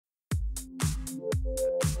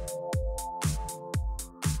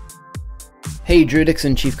Hey, Drew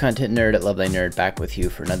Dixon, Chief Content Nerd at Love Thy Nerd, back with you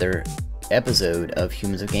for another episode of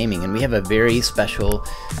Humans of Gaming, and we have a very special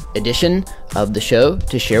edition of the show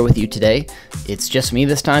to share with you today. It's just me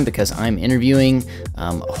this time because I'm interviewing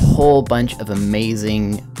a whole bunch of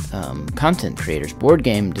amazing content creators, board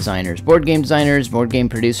game designers, board game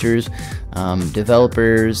producers,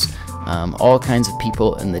 developers, all kinds of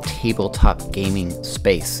people in the tabletop gaming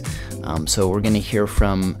space. So we're going to hear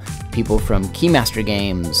from people from Keymaster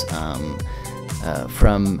Games,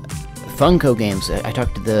 from Funko Games. I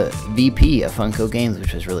talked to the VP of Funko Games,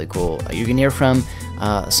 which was really cool. You're going to hear from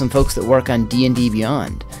some folks that work on D&D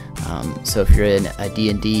Beyond. So if you're a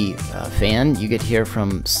D&D fan, you get to hear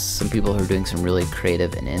from some people who are doing some really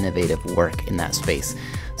creative and innovative work in that space.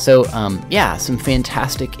 So yeah, some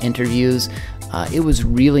fantastic interviews. It was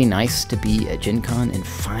really nice to be at GenCon and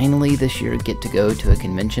finally this year get to go to a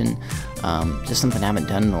convention. Just something I haven't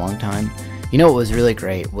done in a long time. You know what was really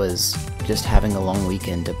great was just having a long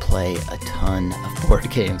weekend to play a ton of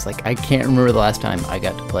board games. Like, I can't remember the last time I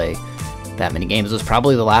got to play that many games. It was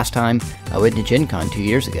probably the last time I went to GenCon 2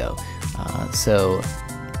 years ago. So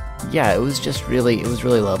yeah, it was really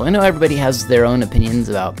lovely. I know everybody has their own opinions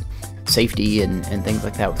about safety and things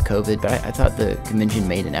like that with COVID, but I thought the convention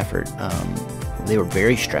made an effort. They were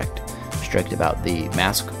very strict about the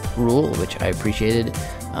mask rule, which I appreciated.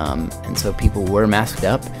 And so people were masked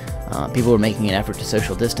up. People were making an effort to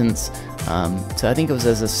social distance, so I think it was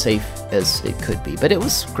as safe as it could be. But it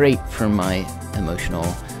was great for my emotional,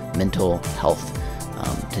 mental health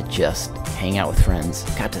to just hang out with friends.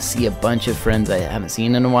 Got to see a bunch of friends I haven't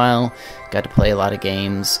seen in a while, got to play a lot of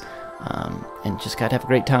games, and just got to have a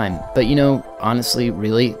great time. But you know, honestly,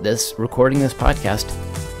 really, recording this podcast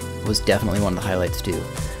was definitely one of the highlights too.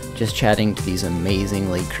 Just chatting to these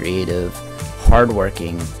amazingly creative,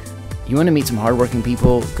 hardworking. You want to meet some hardworking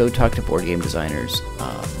people? Go talk to board game designers.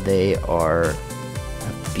 They are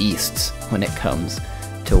beasts when it comes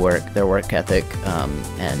to work, their work ethic,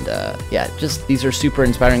 and yeah, just these are super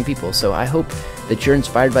inspiring people. So I hope that you're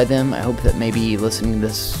inspired by them. I hope that maybe listening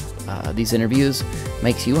to these interviews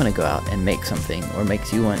makes you want to go out and make something, or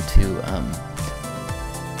makes you want to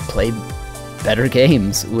play better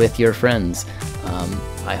games with your friends.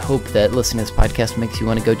 I hope that listening to this podcast makes you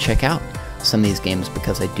want to go check out some of these games,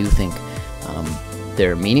 because I do think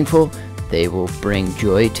they're meaningful. They will bring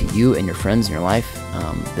joy to you and your friends in your life.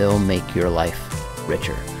 They'll make your life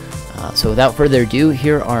richer. So without further ado,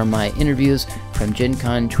 here are my interviews from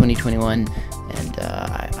GenCon 2021, and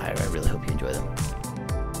I really hope you enjoy them.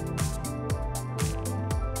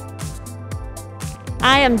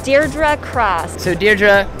 I am Deirdre Cross. So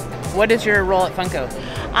Deirdre, what is your role at Funko?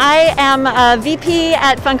 I am a VP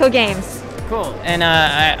at Funko Games. Cool. And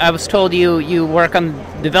I was told you work on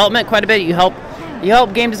development quite a bit. You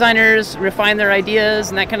help game designers refine their ideas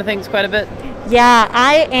and that kind of things quite a bit. Yeah,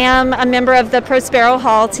 I am a member of the Prospero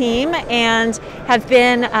Hall team and have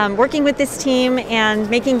been working with this team and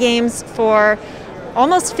making games for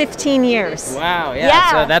almost 15 years. Wow,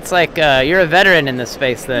 yeah. So that's like, you're a veteran in this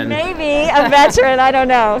space then. Maybe a veteran, I don't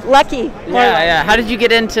know. Lucky. Yeah. How did you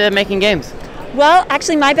get into making games? Well,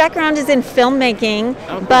 actually, my background is in filmmaking,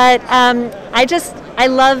 but I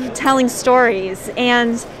love telling stories,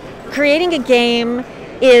 and creating a game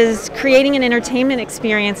is creating an entertainment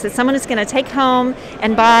experience that someone is going to take home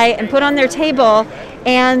and buy and put on their table,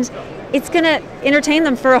 and it's going to entertain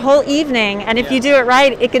them for a whole evening. And if you do it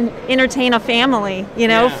right, it can entertain a family, you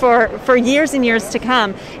know, for years and years to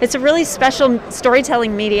come. It's a really special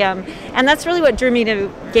storytelling medium, and that's really what drew me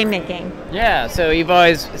to game making. Yeah, so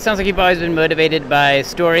it sounds like you've always been motivated by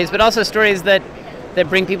stories, but also stories that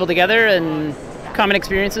bring people together and common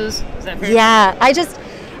experiences. Is that fair? Yeah,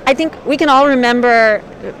 I think we can all remember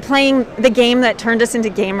playing the game that turned us into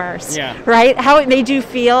gamers, right? How it made you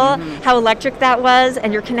feel, how electric that was,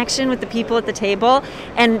 and your connection with the people at the table.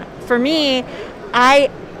 And for me,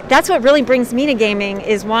 that's what really brings me to gaming,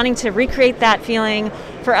 is wanting to recreate that feeling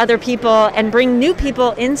for other people and bring new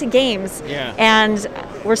people into games. And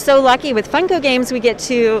we're so lucky with Funko Games, we get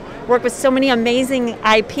to work with so many amazing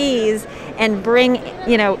IPs and bring,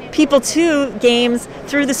 you know, people to games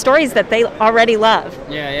through the stories that they already love.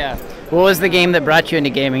 Yeah. What was the game that brought you into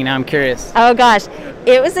gaming? Now I'm curious. Oh gosh,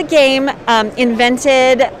 it was a game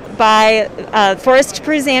invented by Forrest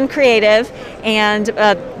Pruzan Creative, and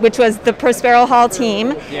which was the Prospero Hall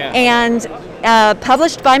team, and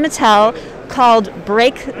published by Mattel, called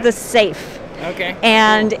Break the Safe. Okay.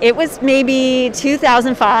 And it was maybe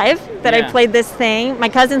 2005 that I played this thing. My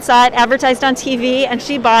cousin saw it advertised on TV, and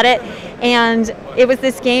she bought it. And it was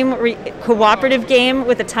this game, cooperative game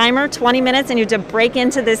with a timer, 20 minutes, and you had to break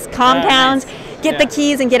into this compound, get the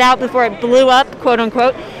keys, and get out before it blew up, quote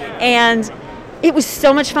unquote. And it was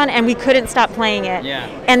so much fun, and we couldn't stop playing it. Yeah.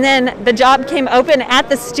 And then the job came open at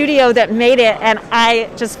the studio that made it, and I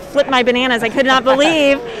just flipped my bananas. I could not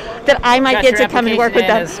believe that I might get to come and work with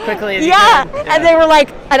them. As quickly as you yeah. could. And they were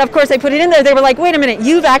like, and of course I put it in there. They were like, wait a minute,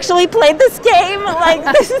 you've actually played this game? Like,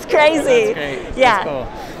 this is crazy. That's great. Yeah. That's cool.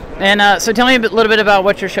 And so tell me a little bit about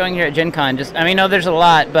what you're showing here at GenCon. Just, I mean, I know there's a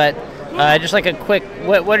lot, but just like a quick,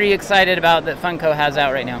 what are you excited about that Funko has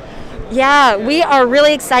out right now? Yeah, we are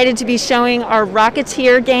really excited to be showing our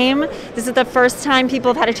Rocketeer game. This is the first time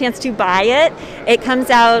people have had a chance to buy it. It comes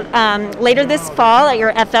out later this fall at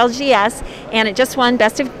your FLGS, and it just won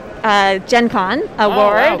Best of GenCon award.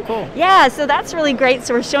 Oh, wow, cool. Yeah, so that's really great.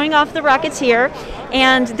 So we're showing off the Rocketeer,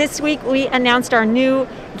 and this week we announced our new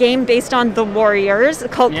game based on The Warriors, a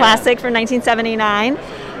cult classic from 1979.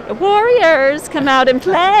 Warriors, come out and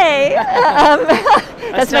play.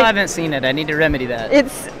 I still haven't seen it. I need to remedy that.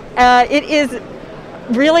 It is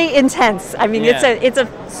really intense. I mean, it's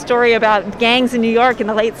a story about gangs in New York in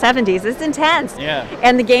the late 70s. It's intense. Yeah.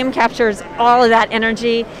 And the game captures all of that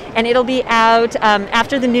energy, and it'll be out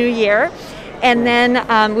after the new year. And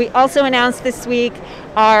then we also announced this week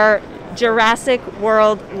our Jurassic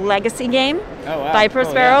World Legacy game by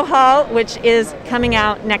Prospero Hall, which is coming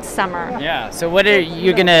out next summer. Yeah. So what are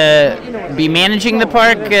you going to be managing the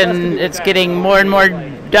park, and it's getting more and more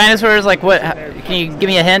dinosaurs? Like, what? Can you give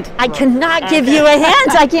me a hint? I cannot give you a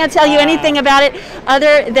hint. I can't tell you anything about it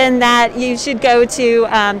other than that you should go to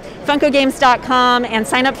funkogames.com and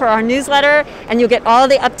sign up for our newsletter, and you'll get all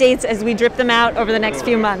the updates as we drip them out over the next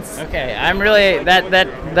few months. Okay, I'm really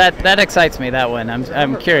that excites me. That one,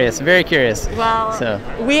 I'm curious, very curious. Well, so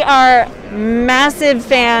we are massive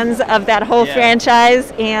fans of that whole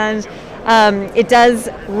franchise, and it does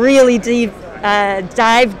really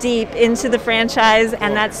dive deep into the franchise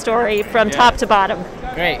and that story from top to bottom.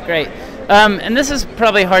 Great. And this is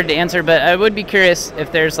probably hard to answer, but I would be curious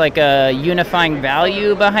if there's like a unifying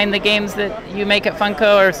value behind the games that you make at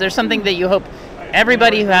Funko, or is there something that you hope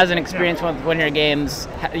everybody who has an experience with one of your games,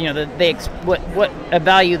 what a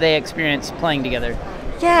value they experience playing together?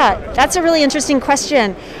 Yeah, that's a really interesting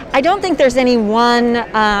question. I don't think there's any one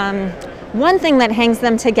thing that hangs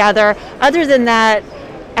them together, other than that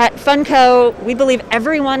at Funko, we believe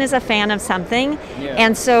everyone is a fan of something,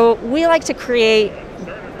 and so we like to create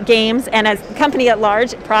games, and as a company at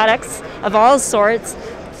large, products of all sorts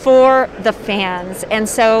for the fans. And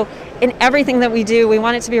so in everything that we do, we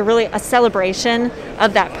want it to be really a celebration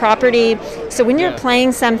of that property. So when you're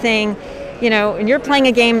playing something, and you're playing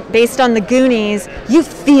a game based on the Goonies, you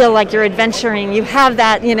feel like you're adventuring. You have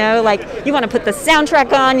that, like you want to put the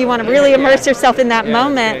soundtrack on, you want to really immerse yourself in that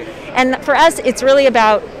moment. And for us, it's really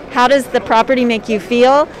about how does the property make you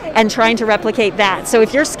feel, and trying to replicate that. So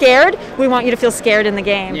if you're scared, we want you to feel scared in the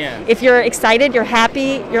game. If you're excited, you're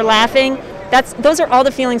happy, you're laughing, those are all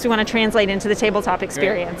the feelings we want to translate into the tabletop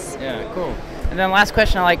experience. Yeah, cool. And then last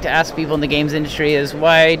question I like to ask people in the games industry is,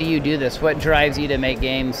 why do you do this? What drives you to make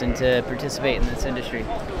games and to participate in this industry?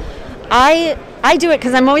 I do it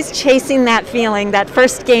because I'm always chasing that feeling, that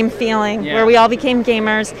first game feeling where we all became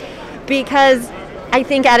gamers, because I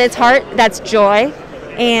think at its heart, that's joy.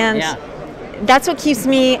 And that's what keeps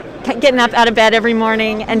me getting up out of bed every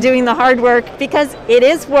morning and doing the hard work, because it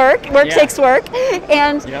is work. Work takes work.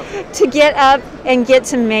 And to get up and get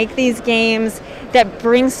to make these games that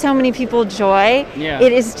bring so many people joy,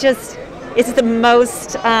 it is just, it's the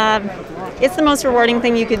most rewarding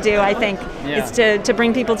thing you could do, I think. It's to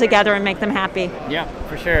bring people together and make them happy. Yeah,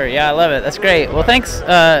 for sure. Yeah, I love it. That's great. Well, thanks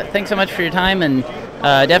so much for your time, and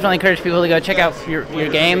definitely encourage people to go check out your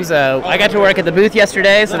games. I got to work at the booth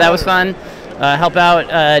yesterday, so that was fun. Help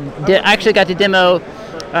out. I actually got to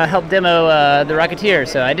help demo the Rocketeer,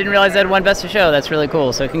 so I didn't realize that won Best of Show. That's really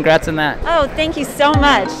cool, so congrats on that. Oh, thank you so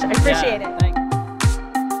much. I appreciate it. Thanks.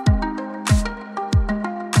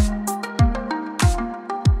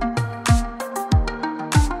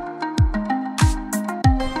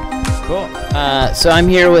 Cool. So I'm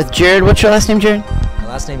here with Jared. What's your last name, Jared? My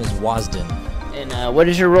last name is Wasden. And what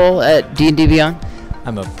is your role at D&D Beyond?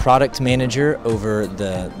 I'm a product manager over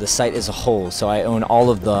the site as a whole, so I own all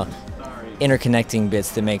of the interconnecting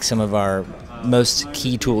bits that make some of our most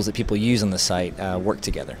key tools that people use on the site work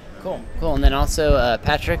together. Cool. And then also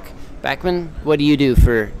Patrick Backman, what do you do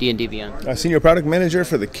for D&D Beyond? Senior product manager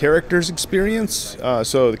for the characters experience.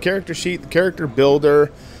 So the character sheet, the character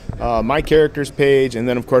builder, my characters page, and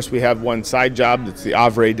then of course we have one side job that's the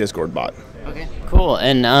Avray Discord bot. Okay, cool.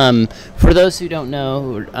 And for those who don't know,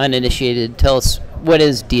 who are uninitiated, tell us, what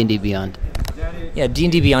is D&D Beyond? Yeah,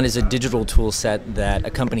 D&D Beyond is a digital tool set that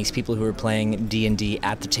accompanies people who are playing D&D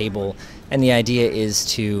at the table, and the idea is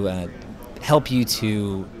to help you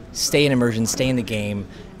to stay in immersion, stay in the game,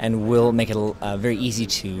 and will make it very easy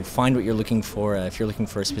to find what you're looking for. If you're looking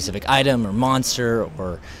for a specific item or monster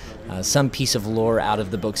or some piece of lore out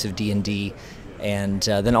of the books of D&D. And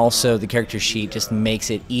then also the character sheet just makes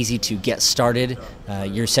it easy to get started.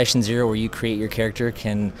 Your session 0 where you create your character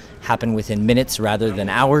can happen within minutes rather than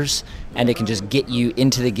hours, and it can just get you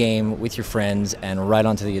into the game with your friends and right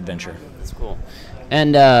onto the adventure. That's cool.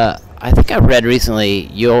 And I think I read recently,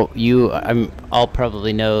 I'll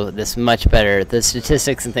probably know this much better, the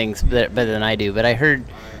statistics and things better than I do, but I heard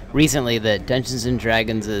recently that Dungeons &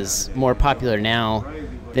 Dragons is more popular now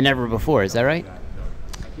than ever before. Is that right?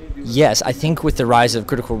 Yes, I think with the rise of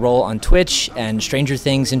Critical Role on Twitch and Stranger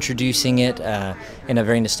Things introducing it in a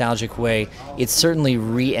very nostalgic way, it's certainly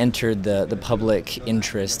re-entered the public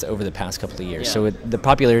interest over the past couple of years. Yeah. So the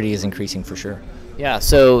popularity is increasing for sure. Yeah,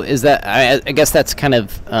 so is that, I guess that's kind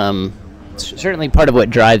of certainly part of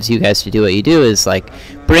what drives you guys to do what you do, is like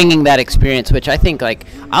bringing that experience, which I think, like,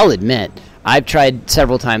 I'll admit, I've tried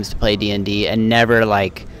several times to play D&D and never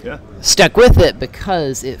stuck with it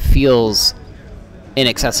because it feels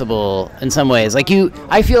inaccessible in some ways. Like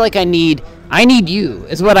I feel like I need you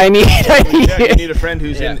is what I need. You need a friend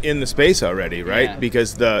who's in the space already, right? Yeah.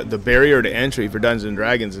 Because the barrier to entry for Dungeons &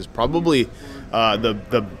 Dragons is probably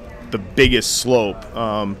the biggest slope.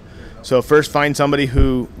 So first find somebody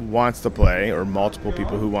who wants to play, or multiple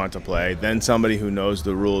people who want to play, then somebody who knows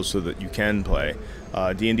the rules so that you can play.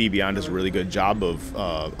 D&D Beyond does a really good job of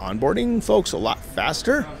onboarding folks a lot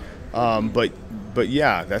faster. But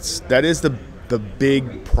yeah, that is the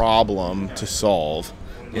big problem to solve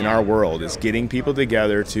in our world, is getting people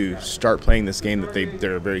together to start playing this game that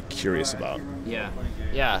they're very curious about.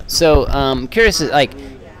 Yeah. So curious, like,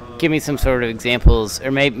 give me some sort of examples,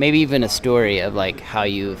 or maybe even a story of like how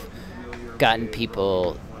you've gotten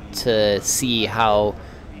people to see how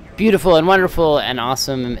beautiful and wonderful and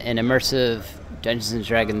awesome and immersive Dungeons &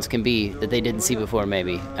 Dragons can be that they didn't see before.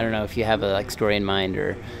 Maybe, I don't know if you have a story in mind,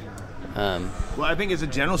 or well, I think it's a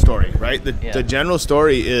general story, right? The general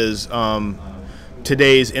story is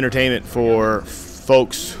today's entertainment for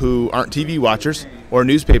folks who aren't TV watchers or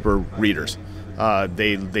newspaper readers.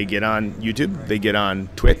 They get on YouTube, they get on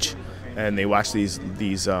Twitch, and they watch these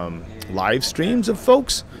live streams of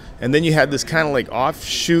folks. And then you had this kind of like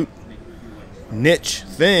offshoot niche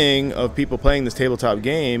thing of people playing this tabletop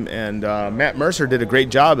game. And Matt Mercer did a great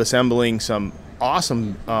job assembling some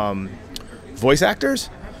awesome voice actors.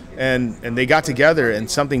 And they got together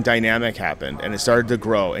and something dynamic happened, and it started to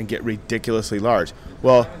grow and get ridiculously large.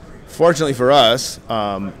 Well, fortunately for us,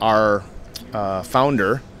 our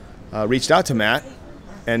founder reached out to Matt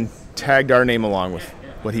and tagged our name along with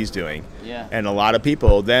what he's doing. Yeah. And a lot of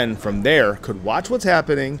people then from there could watch what's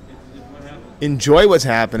happening, enjoy what's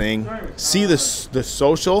happening, see the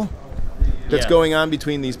social that's going on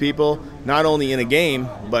between these people, not only in a game,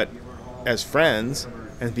 but as friends,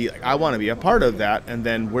 and be like, I want to be a part of that, and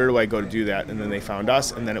then where do I go to do that? And then they found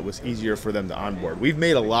us, and then it was easier for them to onboard. We've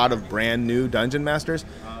made a lot of brand new Dungeon Masters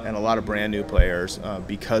and a lot of brand new players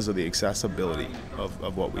because of the accessibility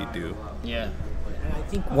of what we do. Yeah. I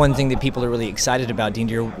think one thing that people are really excited about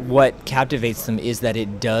D&D, or what captivates them, is that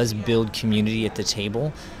it does build community at the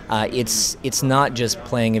table. It's not just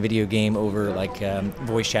playing a video game over like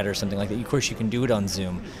voice chat or something like that. Of course, you can do it on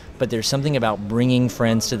Zoom, but there's something about bringing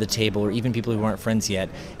friends to the table, or even people who aren't friends yet,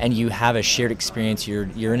 and you have a shared experience.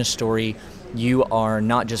 You're in a story. You are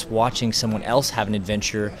not just watching someone else have an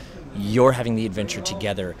adventure. You're having the adventure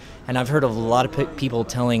together. And I've heard of a lot of people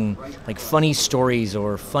telling like funny stories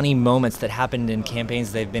or funny moments that happened in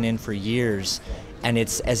campaigns they've been in for years, and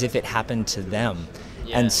it's as if it happened to them.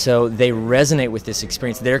 Yeah. And so they resonate with this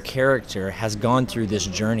experience. Their character has gone through this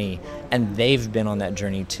journey, and they've been on that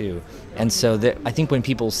journey too. And so I think when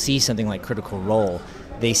people see something like Critical Role,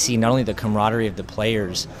 they see not only the camaraderie of the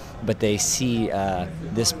players, but they see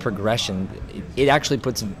this progression. It actually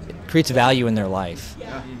creates value in their life,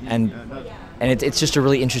 and it's just a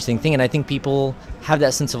really interesting thing. And I think people have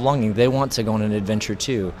that sense of longing. They want to go on an adventure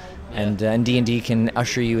too, and D&D can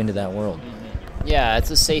usher you into that world. Yeah, it's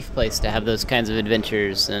a safe place to have those kinds of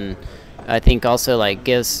adventures, and I think also like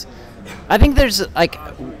gives. I think there's like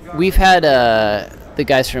we've had the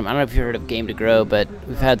guys from, I don't know if you've heard of Game to Grow, but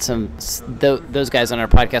we've had those guys on our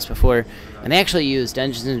podcast before, and they actually use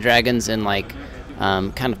Dungeons and Dragons in like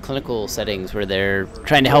kind of clinical settings where they're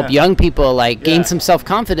trying to help young people like gain some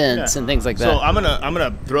self-confidence and things like that. So I'm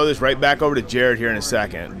gonna throw this right back over to Jared here in a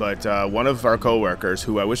second, but one of our coworkers,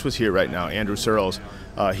 who I wish was here right now, Andrew Searles,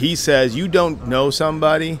 he says you don't know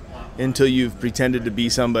somebody until you've pretended to be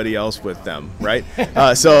somebody else with them, right?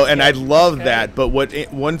 And I love that. But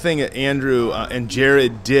one thing that Andrew and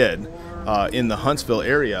Jared did in the Huntsville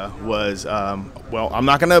area was, well, I'm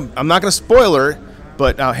not gonna spoiler it,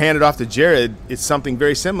 but I'll hand it off to Jared. It's something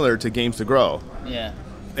very similar to Games to Grow. Yeah.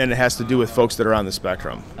 And it has to do with folks that are on the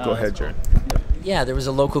spectrum. Go ahead, Jared. Yeah, there was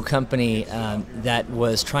a local company that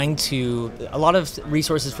was trying to, a lot of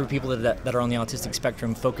resources for people that are on the autistic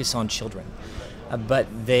spectrum focus on children. But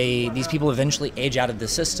these people eventually age out of the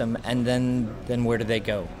system, and then where do they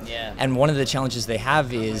go? Yeah. And one of the challenges they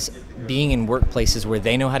have is being in workplaces where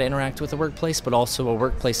they know how to interact with the workplace, but also a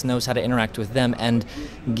workplace knows how to interact with them and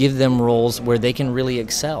give them roles where they can really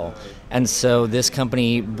excel. And so this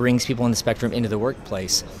company brings people on the spectrum into the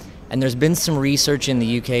workplace. And there's been some research in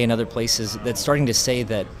the UK and other places that's starting to say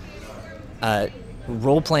that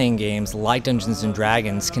role-playing games like Dungeons &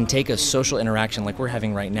 Dragons can take a social interaction like we're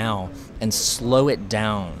having right now and slow it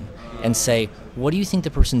down and say, what do you think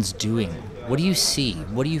the person's doing? What do you see?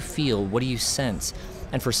 What do you feel? What do you sense?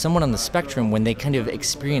 And for someone on the spectrum, when they kind of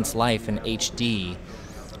experience life in HD,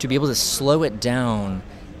 to be able to slow it down,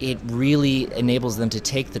 it really enables them to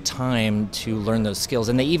take the time to learn those skills.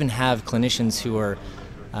 And they even have clinicians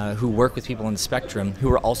who work with people on the spectrum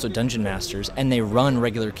who are also dungeon masters, and they run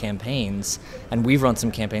regular campaigns, and we've run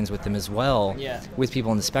some campaigns with them as well. Yeah. With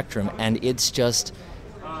people on the spectrum, and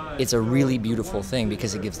it's a really beautiful thing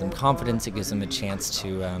because it gives them confidence, it gives them a chance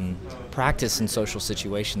to practice in social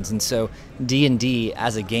situations. And so D&D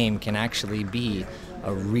as a game can actually be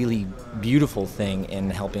a really beautiful thing in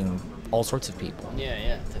helping all sorts of people.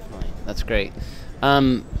 Yeah, definitely. That's great.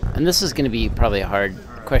 And this is going to be probably a hard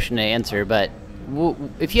question to answer, but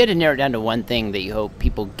if you had to narrow it down to one thing that you hope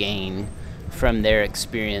people gain from their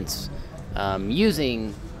experience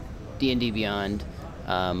using D&D Beyond,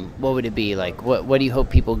 what would it be? Like, what do you hope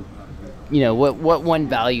people, what one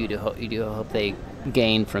value do you hope they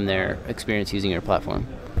gain from their experience using your platform?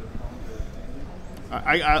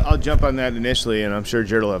 I'll jump on that initially, and I'm sure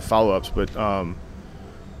Jared will have follow-ups, but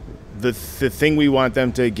the thing we want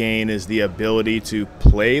them to gain is the ability to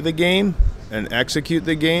play the game and execute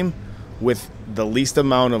the game with the least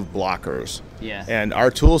amount of blockers. Yeah. And our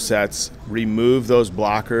tool sets remove those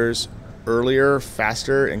blockers earlier,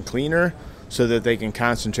 faster, and cleaner so that they can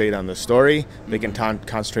concentrate on the story, they can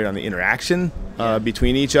concentrate on the interaction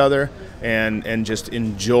between each other, and just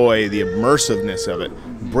enjoy the immersiveness of it.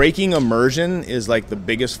 Breaking immersion is like the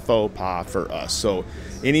biggest faux pas for us. So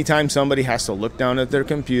anytime somebody has to look down at their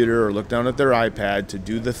computer or look down at their iPad to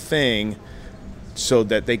do the thing so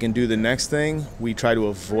that they can do the next thing, we try to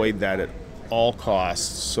avoid that at all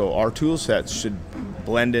costs. So our tool sets should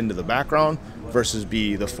blend into the background versus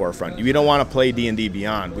be the forefront. We don't want to play D&D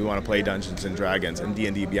Beyond. We want to play Dungeons & Dragons, and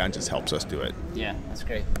D&D Beyond just helps us do it. Yeah, that's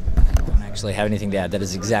great. I don't actually have anything to add. That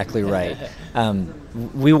is exactly right.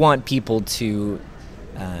 We want people to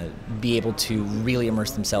be able to really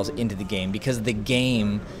immerse themselves into the game, because the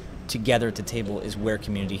game together at the table is where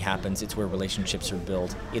community happens. It's where relationships are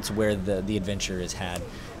built. It's where the adventure is had.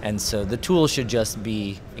 And so the tool should just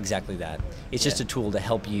be exactly that. It's just a tool to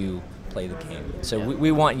help you play the game. So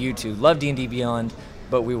we want you to love D&D Beyond,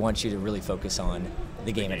 but we want you to really focus on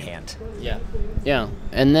the game at hand. Yeah.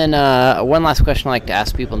 And then one last question I like to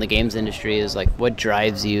ask people in the games industry is, like, what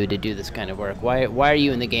drives you to do this kind of work? Why are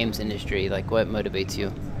you in the games industry? Like, what motivates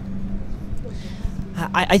you?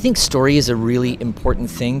 I think story is a really important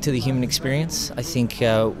thing to the human experience. I think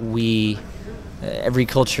every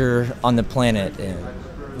culture on the planet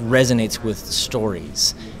resonates with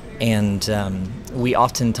stories, and we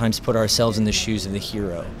oftentimes put ourselves in the shoes of the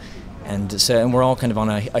hero, and we're all kind of on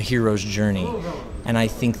a hero's journey. And I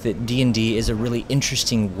think that D&D is a really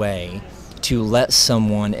interesting way to let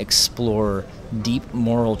someone explore deep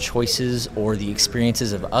moral choices or the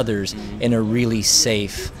experiences of others in a really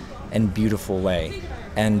safe and beautiful way.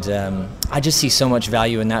 And I just see so much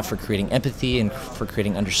value in that for creating empathy and for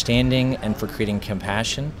creating understanding and for creating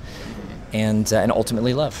compassion and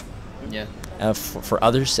ultimately love. Yeah. For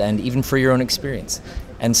others and even for your own experience.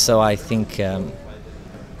 And so I think,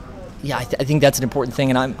 I think that's an important thing,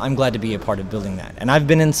 and I'm glad to be a part of building that. And I've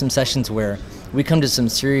been in some sessions where we come to some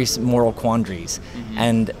serious moral quandaries,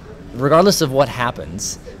 and regardless of what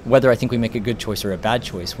happens, whether I think we make a good choice or a bad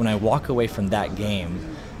choice, when I walk away from that game,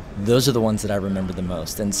 those are the ones that I remember the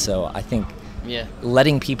most. And so I think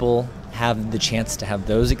letting people have the chance to have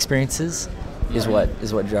those experiences is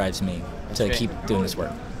what drives me to keep doing this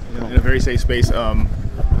work. In a very safe space.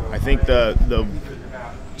 I think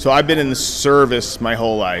so I've been in the service my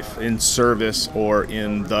whole life, in service or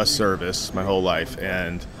in the service my whole life,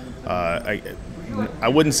 and I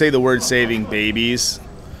wouldn't say the word saving babies.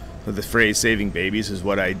 The phrase saving babies is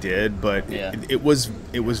what I did, but it was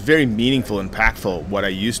very meaningful, impactful what I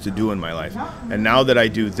used to do in my life. And now that I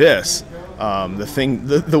do this,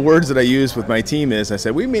 The words that I use with my team is, I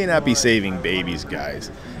said, we may not be saving babies, guys,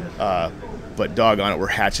 but doggone it, we're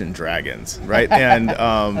hatching dragons, right?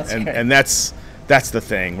 And that's the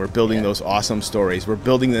thing. We're building those awesome stories. We're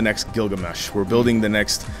building the next Gilgamesh. We're building the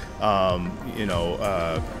next,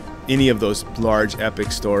 any of those large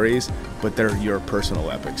epic stories, but they're your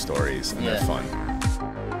personal epic stories, and they're fun.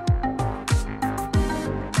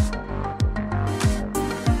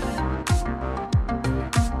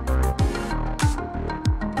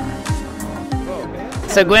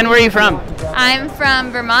 So Gwen, where are you from? I'm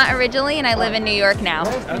from Vermont originally, and I live in New York now.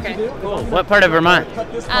 Okay, cool. What part of Vermont?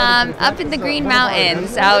 Up in the Green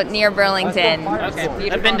Mountains, out near Burlington.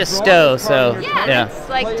 Okay. I've been to Stowe, so yeah. It's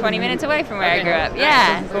like 20 minutes away from where I grew up.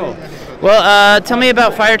 Yeah. Cool. Well, tell me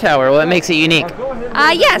about Fire Tower. What makes it unique?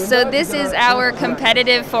 So this is our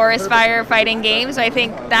competitive forest fire fighting game, so I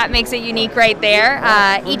think that makes it unique right there.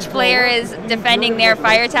 Each player is defending their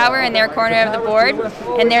fire tower in their corner of the board,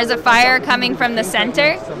 and there's a fire coming from the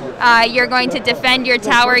center. You're going to defend your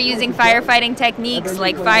tower using firefighting techniques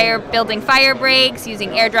like building fire breaks, using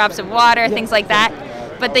airdrops of water, things like that.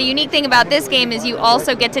 But the unique thing about this game is you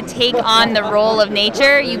also get to take on the role of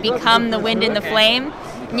nature. You become the wind and the flame.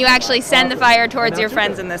 And you actually send the fire towards your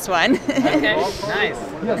friends in this one. Okay, nice.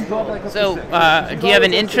 So, do you have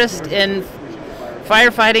an interest in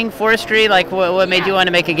firefighting, forestry? Like, what made you want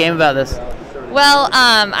to make a game about this? Well,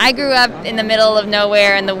 I grew up in the middle of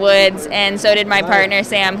nowhere in the woods, and so did my partner,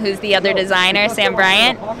 Sam, who's the other designer, Sam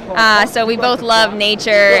Bryant. So we both love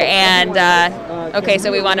nature, and okay, so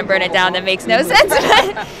we want to burn it down. That makes no sense.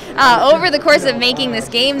 Over the course of making this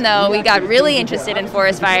game, though, we got really interested in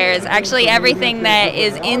forest fires. Actually, everything that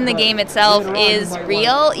is in the game itself is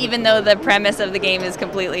real, even though the premise of the game is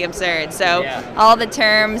completely absurd. So all the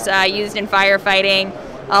terms used in firefighting,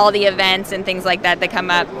 all the events and things like that come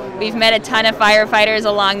up. We've met a ton of firefighters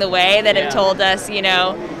along the way that have told us,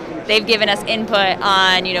 they've given us input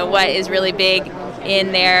on, what is really big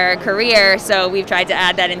in their career. So we've tried to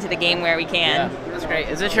add that into the game where we can. Yeah, that's great.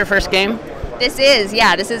 Is this your first game? This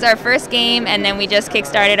is our first game, and then we just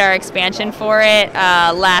kickstarted our expansion for it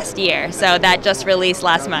last year. So that just released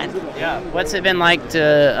last month. Yeah. What's it been like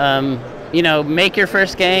to, make your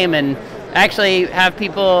first game and actually have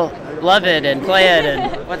people love it and play it,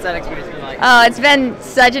 and what's that experience been like? Oh, it's been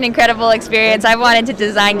such an incredible experience. I've wanted to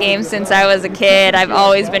design games since I was a kid. I've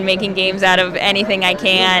always been making games out of anything I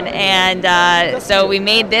can, and so we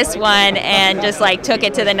made this one and just took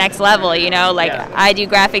it to the next level. I do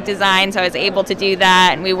graphic design, so I was able to do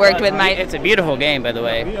that, and we worked with my... It's a beautiful game, by the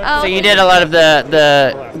way. Oh, so you did a lot of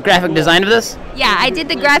the graphic design of this? Yeah, I did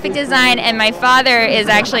the graphic design, and my father is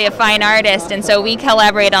actually a fine artist, and so we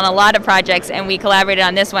collaborate on a lot of projects, and we collaborated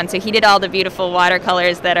on this one. So he did all the beautiful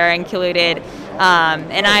watercolors that are included,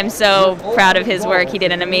 and I'm so proud of his work. He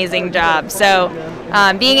did an amazing job. So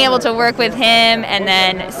being able to work with him, and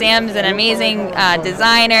then Sam's an amazing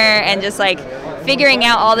designer, and just figuring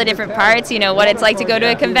out all the different parts, what it's like to go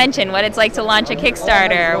to a convention, what it's like to launch a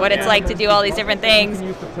Kickstarter, what it's like to do all these different things.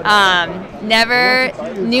 Never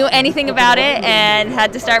knew anything about it and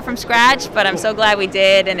had to start from scratch, but I'm so glad we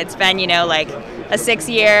did, and it's been, a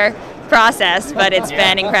 6-year process, but it's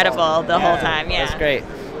been incredible the whole time. Yeah. That's great.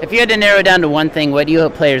 If you had to narrow down to one thing, what do you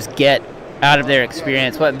hope players get out of their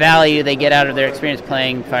experience? What value they get out of their experience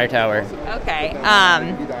playing Fire Tower? Okay.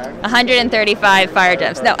 135 fire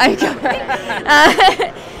jumps. No, I'm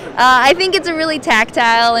I think it's a really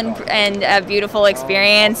tactile and a beautiful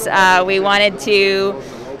experience. We wanted to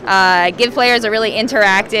give players a really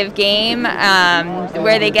interactive game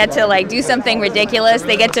where they get to do something ridiculous.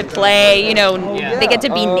 They get to play, they get to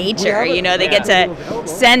be nature, they get to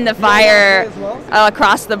send the fire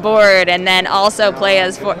across the board and then also play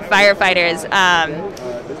as firefighters.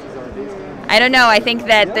 I don't know. I think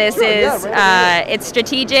that this is, it's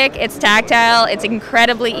strategic, it's tactile, it's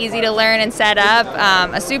incredibly easy to learn and set up,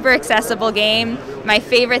 a super accessible game. My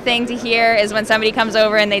favorite thing to hear is when somebody comes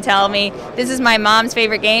over and they tell me, this is my mom's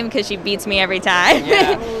favorite game because she beats me every time.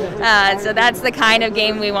 So that's the kind of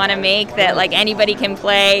game we want to make that anybody can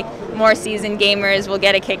play. More seasoned gamers will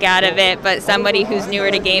get a kick out of it, but somebody who's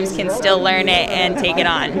newer to games can still learn it and take it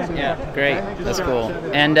on. Yeah, great. That's cool.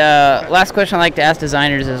 And last question I like to ask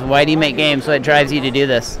designers is, why do you make games? What drives you to do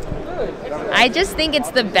this? I just think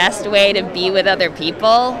it's the best way to be with other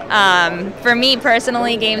people. For me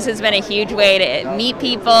personally, games has been a huge way to meet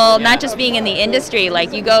people, not just being in the industry.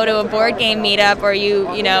 You go to a board game meetup or you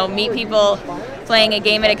meet people playing a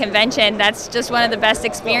game at a convention. That's just one of the best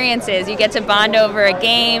experiences. You get to bond over a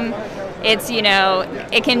game. it's, you know,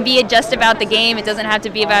 it can be just about the game. It doesn't have to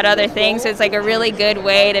be about other things. So it's like a really good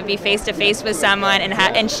way to be face to face with someone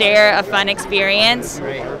and share a fun experience.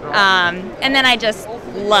 And then I just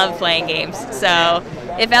love playing games. So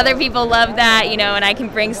if other people love that, you know, and I can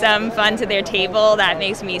bring some fun to their table, that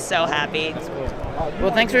makes me so happy.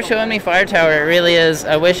 Well, thanks for showing me Fire Tower. It really is.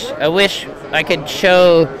 I wish I could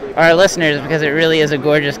show our listeners, because it really is a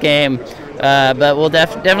gorgeous game. But we'll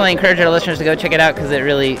definitely encourage our listeners to go check it out, because it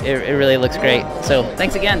really looks great. So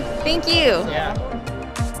thanks again. Thank you. Yeah.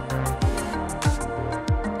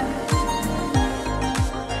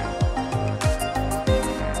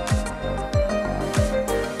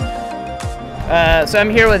 So I'm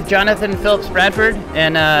here with Jonathan Phillips Bradford,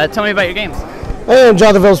 and tell me about your games. Hey, I'm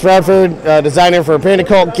Jonathan Phillips Bradford, designer for Panda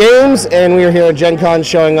Cult Games, and we are here at GenCon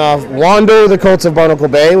showing off Wander, the Cults of Barnacle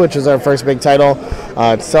Bay, which is our first big title.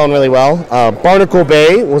 It's selling really well. Barnacle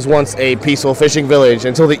Bay was once a peaceful fishing village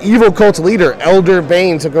until the evil cult leader, Elder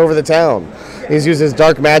Bane, took over the town. He's used his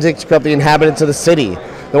dark magic to corrupt the inhabitants of the city.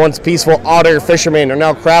 The once peaceful otter fishermen are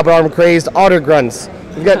now crab-arm-crazed otter grunts.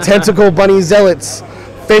 We've got tentacle bunny zealots,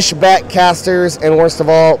 fish bat casters, and worst of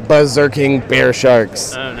all, berserking bear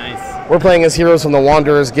sharks. Oh, nice. We're playing as heroes from the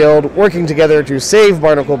Wanderers Guild, working together to save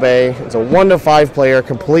Barnacle Bay. It's a 1 to 5 player,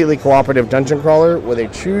 completely cooperative dungeon crawler with a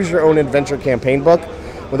choose-your-own-adventure campaign book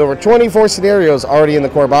with over 24 scenarios already in the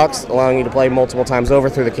core box, allowing you to play multiple times over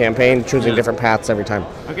through the campaign, choosing different paths every time.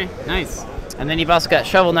 Okay, nice. And then you've also got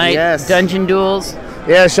Shovel Knight, Yes. Dungeon Duels.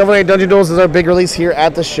 Yeah, Shovel Knight Dungeon Duels is our big release here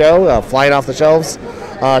at the show, flying off the shelves.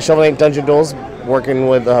 Shovel Knight Dungeon Duels, working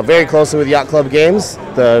with very closely with Yacht Club Games,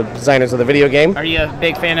 the designers of the video game. Are you a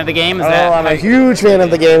big fan of the game? I'm a huge fan of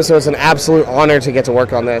the game, so it's an absolute honor to get to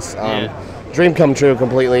work on this. Dream come true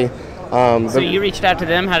completely. So you reached out to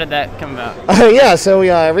them. How did that come about? Yeah, so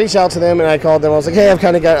I reached out to them and I called them. I was like, hey,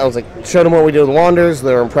 showed them what we do with Wanders.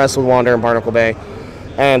 They were impressed with Wander and Barnacle Bay.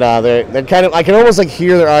 And they're kind of, I can almost like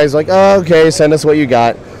hear their eyes like, oh, okay, send us what you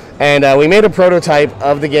got. And we made a prototype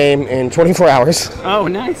of the game in 24 hours. Oh,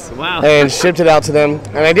 nice. Wow. And shipped it out to them.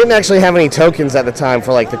 And I didn't actually have any tokens at the time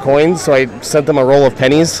for like the coins, so I sent them a roll of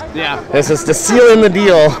pennies. Yeah. This is to seal in the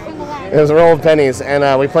deal. It was a roll of pennies.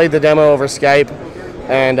 And we played the demo over Skype,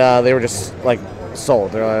 and they were just like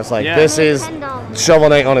sold. They were just like, this is Shovel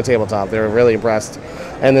Knight on a tabletop. They were really impressed.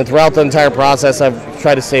 And then throughout the entire process, I've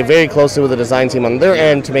tried to stay very closely with the design team on their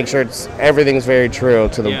end to make sure everything's very true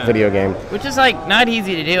to the video game. Which is like not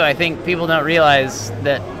easy to do. I think people don't realize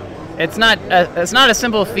that it's not a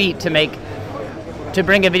simple feat to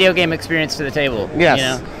bring a video game experience to the table. Yes. You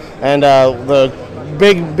know? And the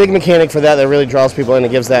big mechanic for that really draws people in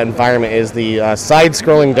and gives that environment is the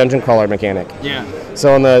side-scrolling dungeon crawler mechanic. Yeah.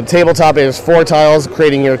 So on the tabletop, it is 4 tiles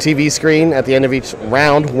creating your TV screen. At the end of each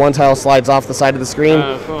round, 1 tile slides off the side of the screen,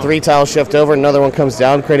 cool. 3 tiles shift over, another one comes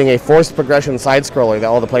down, creating a forced progression side-scroller that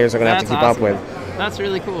all the players are going to have to keep up with. That's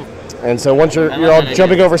really cool. And so once you're all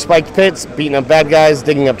jumping over spiked pits, beating up bad guys,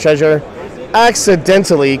 digging up treasure,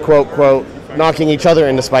 accidentally, quote, knocking each other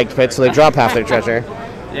into spiked pits so they drop half their treasure.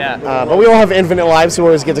 Yeah. But we all have infinite lives, so we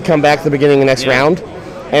always get to come back at the beginning of the next round.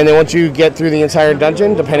 And then once you get through the entire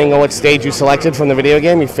dungeon, depending on what stage you selected from the video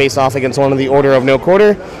game, you face off against one of the Order of No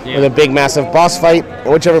Quarter with a big, massive boss fight.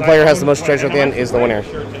 And whichever player has the most treasure at the end is the winner.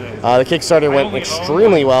 The Kickstarter went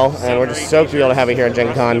extremely well, and we're just stoked to be able to have it here at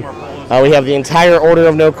Gen Con. We have the entire Order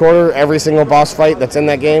of No Quarter, every single boss fight that's in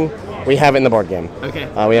that game. We have it in the board game. Okay.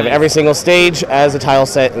 We have every single stage as a tile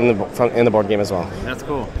set in the board game as well. That's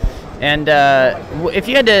cool. And if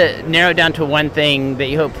you had to narrow it down to one thing that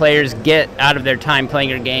you hope players get out of their time playing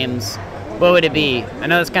your games, what would it be? I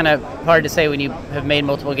know it's kind of hard to say when you have made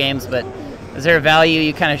multiple games, but is there a value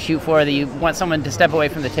you kind of shoot for that you want someone to step away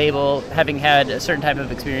from the table having had a certain type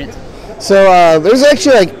of experience? So there's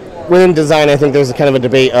actually within design, I think there's a kind of a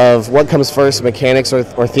debate of what comes first, mechanics or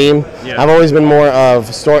theme. Yeah. I've always been more of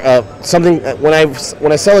something. When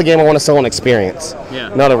I sell a game, I want to sell an experience,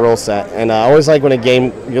 not a rule set. And I always like when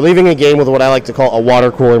you're leaving a game with what I like to call a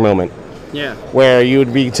water cooler moment. Yeah. Where you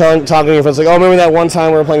would be talking to your friends like, oh, remember that one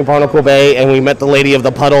time we were playing Barnacle Bay and we met the lady of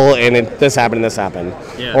the puddle and this happened and this happened.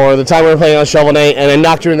 Yeah. Or the time we were playing on Shovel Knight and I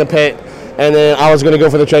knocked her in the pit. And then I was going to go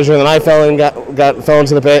for the treasure, and then I fell and fell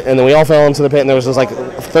into the pit, and then we all fell into the pit, and there was just like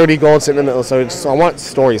 30 gold sitting in the middle. So I want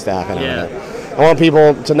stories to happen. Yeah. I want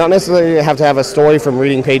people to not necessarily have to have a story from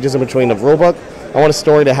reading pages in between the rule book. I want a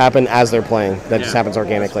story to happen as they're playing. That just happens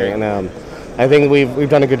organically, and I think we've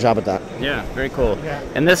done a good job at that. Yeah, very cool. Yeah.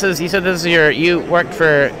 And you said this is you worked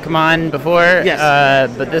for CMON before.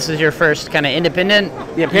 Yes. But this is your first kind of independent.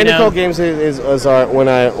 Yeah, Panda Cult Games is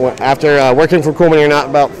after working for Cool Mini or Not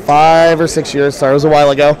about 5 or 6 years. Sorry, it was a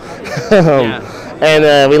while ago.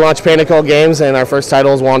 And we launched Pinnacle Games, and our first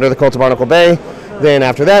title was Wander the Cult of Barnacle Bay. Then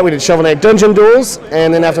after that, we did Shovel Knight Dungeon Duels,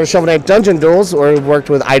 and then after Shovel Knight Dungeon Duels, we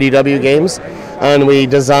worked with IDW Games, and we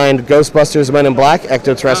designed Ghostbusters Men in Black,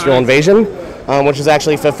 Extraterrestrial Invasion, which is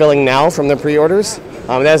actually fulfilling now from the pre-orders.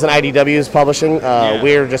 That is an IDW's publishing.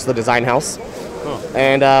 We're just the design house. Cool.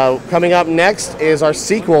 And coming up next is our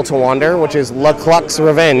sequel to Wander, which is LeCluck's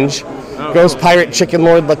Revenge. Ghost Pirate Chicken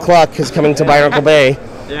Lord LeCluck is coming to Barnacle Bay.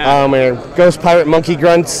 Ghost Pirate Monkey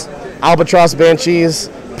Grunts, Albatross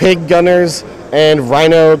Banshees, Pig Gunners, and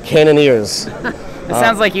Rhino Cannoneers. It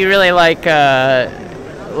sounds like you really like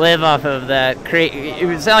live off of that.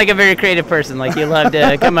 You sound like a very creative person. Like you love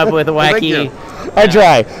to come up with a wacky. I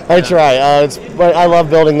try. But I love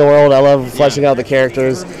building the world. I love fleshing out the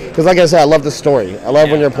characters. Because, like I said, I love the story. I love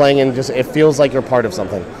when you're playing and just it feels like you're part of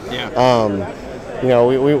something. You know,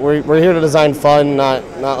 we're here to design fun, not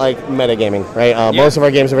like metagaming, right? Most of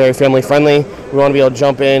our games are very family friendly. We want to be able to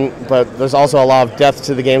jump in, but there's also a lot of depth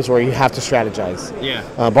to the games where you have to strategize.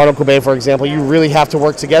 Barnacle Bay, for example, you really have to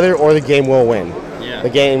work together or the game will win. The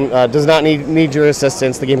game does not need your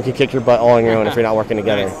assistance. The game can kick your butt all on your own if you're not working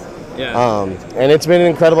together. And it's been an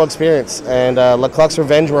incredible experience. And LeCluck's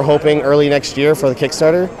Revenge, we're hoping early next year for the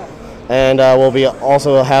Kickstarter. And we'll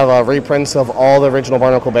also have reprints of all the original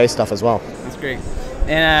Barnacle Bay stuff as well. That's great.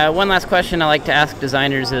 And one last question I like to ask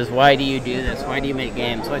designers is, why do you do this? Why do you make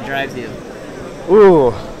games? What drives you?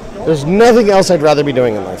 Ooh, there's nothing else I'd rather be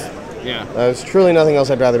doing in life. There's truly nothing else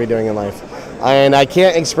I'd rather be doing in life. And I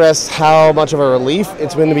can't express how much of a relief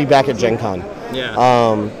it's been to be back at GenCon.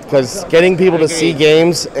 Because getting people to see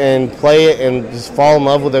games and play it and just fall in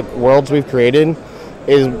love with the worlds we've created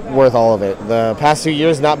is worth all of it. The past 2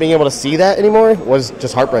 years not being able to see that anymore was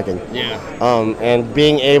just heartbreaking. And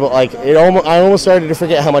being able, like, I almost started to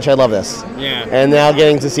forget how much I love this. And now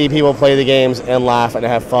getting to see people play the games and laugh and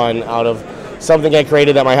have fun out of something I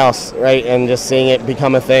created at my house, right? And just seeing it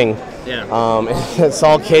become a thing. It's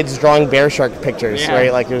all kids drawing bear shark pictures,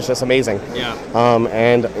 right? Like, it was just amazing.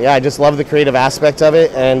 And I just love the creative aspect of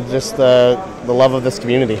it and just the love of this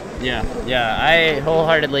community. I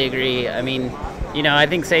wholeheartedly agree. I mean, you know, I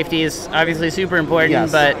think safety is obviously super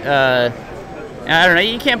important, but I don't know,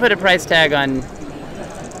 you can't put a price tag on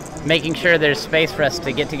making sure there's space for us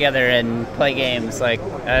to get together and play games. Like,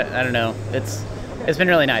 I don't know, it's been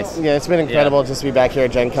really nice. It's been incredible just to be back here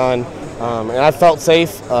at GenCon. And I felt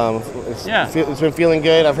safe. It's been feeling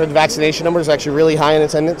good. I've heard the vaccination numbers are actually really high in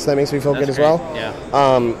attendance. That makes me feel good as well.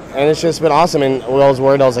 And it's just been awesome. And I was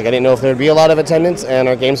worried. I was like, I didn't know if there would be a lot of attendance. And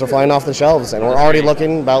our games are flying off the shelves. And we're already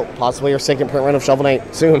looking about possibly our second print run of Shovel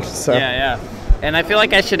Knight soon. So. And I feel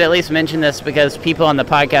like I should at least mention this because people on the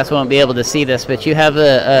podcast won't be able to see this. But you have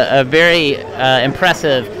a very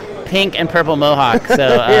impressive pink and purple mohawk,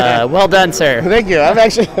 so well done, sir. Thank you. I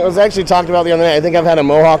was actually talked about the other night. I think I've had a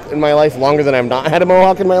mohawk in my life longer than I've not had a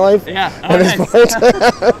mohawk in my life. At this point.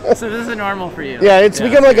 So this is normal for you. It's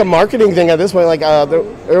become like a marketing thing at this point. Like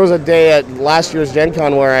there was a day at last year's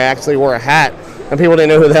GenCon where I actually wore a hat and people didn't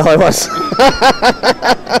know who the hell I was.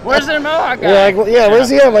 Where's their mohawk guy? Where's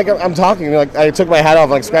he? I'm like, I'm talking. Like, I took my hat off,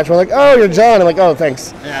 like, scratch. We're like, oh, you're John. I'm like, oh,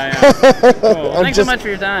 thanks. Cool. Well, thanks so much for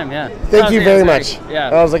your time. Thank you very much.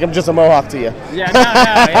 I was like, I'm just a mohawk to you.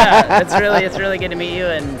 It's really good to meet you,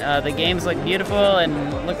 and the games look beautiful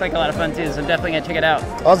and look like a lot of fun too. So I'm definitely gonna check it out.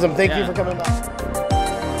 Awesome. Thank you for coming by.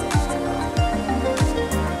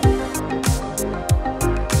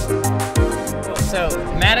 So,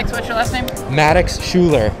 Maddox, what's your last name? Maddox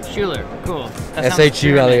Schuler. Schuler, cool.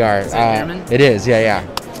 S-H-U-L-E-R. It is,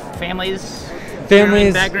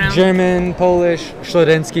 Families, background? German, Polish.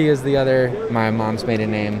 Schlodensky is the other. My mom's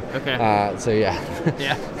maiden name. Okay.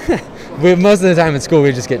 Most of the time in school,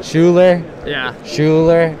 we just get Schuler.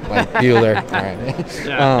 Schuler, like Bueller. All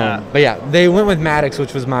right. But they went with Maddox,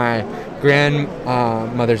 which was my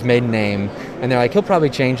grandmother's maiden name. And they're like, he'll probably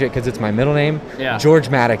change it because it's my middle name. George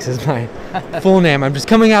Maddox is my full name. I'm just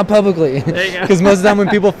coming out publicly. There you go. Because most of the time when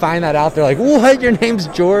people find that out, they're like, what? Your name's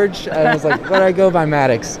George? And I was like, but I go by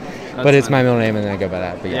Maddox. But it's my middle name and then I go by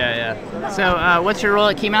that. But So what's your role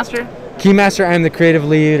at Keymaster? Keymaster, I'm the creative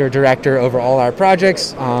lead or director over all our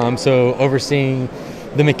projects. So overseeing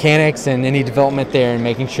the mechanics and any development there and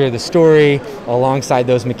making sure the story alongside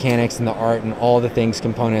those mechanics and the art and all the things,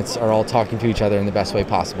 components are all talking to each other in the best way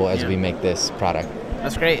possible as we make this product.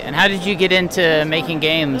 That's great. And how did you get into making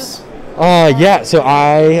games? So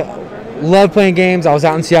I love playing games. I was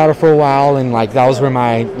out in Seattle for a while and like that was where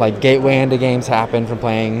my like gateway into games happened, from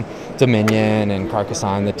playing Dominion and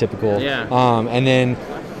Carcassonne, the typical. And then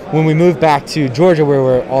when we moved back to Georgia,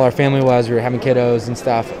 where all our family was, we were having kiddos and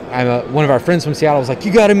stuff. One of our friends from Seattle was like,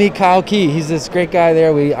 "You got to meet Kyle Key. He's this great guy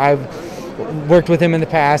there. I've worked with him in the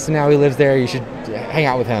past, and now he lives there. You should hang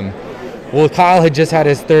out with him. Well, Kyle had just had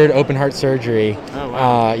his 3rd open heart surgery. Oh,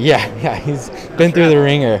 wow. Yeah, he's been through the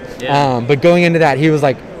ringer. Yeah. But going into that, he was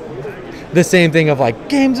like the same thing of like,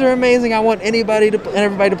 games are amazing. I want everybody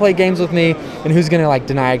to play games with me. And who's gonna like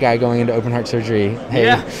deny a guy going into open heart surgery? Hey,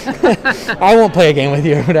 I won't play a game with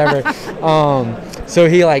you or whatever. So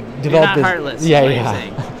he like developed You're not this. heartless,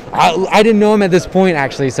 Yeah. I didn't know him at this point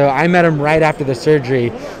actually, so I met him right after the surgery.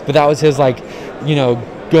 But that was his like,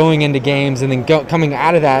 going into games, and then coming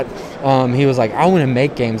out of that, he was like, I want to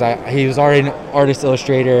make games. He was already an artist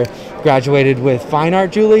illustrator, graduated with fine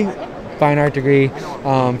art degree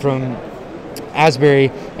from Asbury,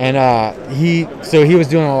 and he was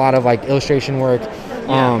doing a lot of like illustration work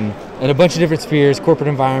in a bunch of different spheres, corporate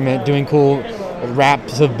environment, doing cool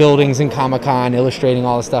wraps of buildings in Comic-Con, illustrating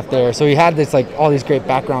all the stuff there. So he had this like all these great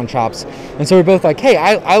background chops, and so we're both like, hey,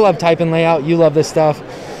 I love type and layout, you love this stuff,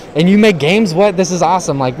 and you make games? What? This is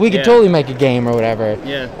awesome. Like, we could totally make a game or whatever.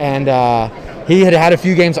 Yeah. And he had a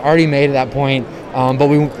few games already made at that point, but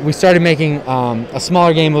we started making a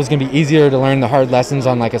smaller game. It was going to be easier to learn the hard lessons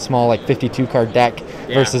on like a small like 52 card deck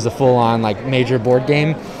versus a full-on like major board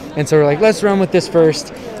game. And so we're like, let's run with this first.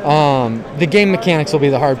 The game mechanics will be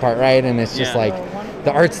the hard part, right? And it's just like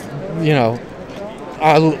the art's,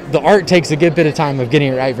 the art takes a good bit of time of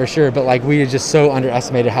getting it right for sure, but like we had just so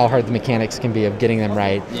underestimated how hard the mechanics can be of getting them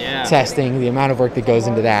right. Testing, the amount of work that goes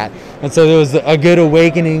into that. And so there was a good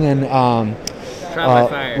awakening and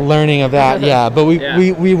learning of that. But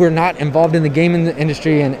we were not involved in the game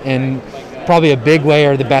industry in probably a big way,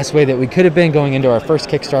 or the best way that we could have been going into our first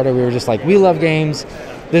Kickstarter. We were just like, we love games.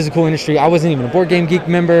 This is a cool industry. I wasn't even a Board Game Geek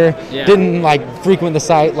member. Didn't like frequent the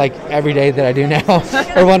site like every day that I do now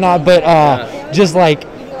or whatnot. But just like,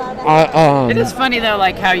 it is funny though,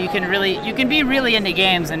 like how you can be really into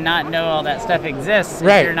games and not know all that stuff exists.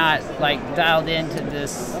 If you're not like dialed into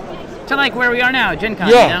this, to like where we are now,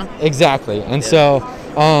 GenCon. Exactly. And so,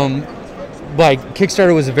 like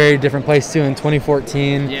Kickstarter was a very different place too in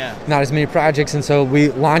 2014. Not as many projects, and so we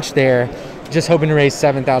launched there, just hoping to raise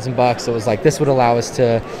 $7,000. So it was like, this would allow us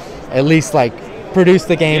to at least like produce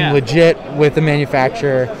the game legit with the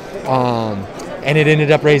manufacturer, and it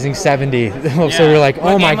ended up raising 70. So we were like,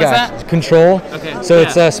 oh my gosh, Control. So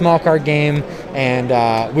it's a small card game,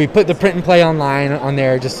 and we put the print and play online on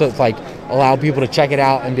there just so it's like allow people to check it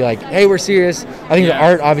out and be like, hey, we're serious. I think the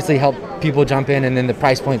art obviously helped people jump in, and then the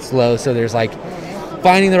price point's low, so there's like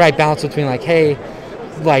finding the right balance between like, hey,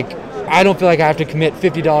 like I don't feel like I have to commit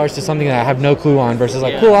 $50 to something that I have no clue on versus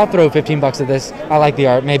like, cool, I'll throw $15 at this. I like the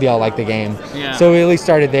art. Maybe I'll like the game. So we at least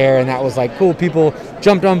started there, and that was like cool. People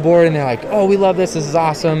jumped on board, and they're like, oh, we love this. This is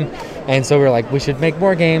awesome. And so we're like, we should make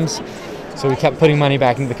more games. So we kept putting money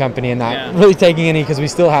back into the company and not really taking any, because we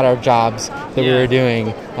still had our jobs that we were doing.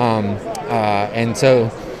 And so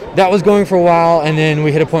that was going for a while, and then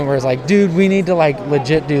we hit a point where it's like, dude, we need to like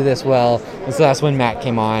legit do this well. And so that's when Matt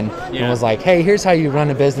came on and was like, hey, here's how you run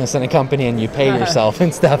a business in a company and you pay yourself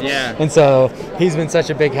and stuff. And so he's been such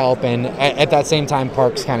a big help, and at that same time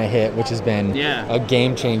Parks kind of hit, which has been a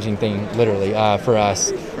game-changing thing literally for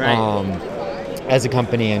us as a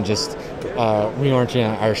company, and just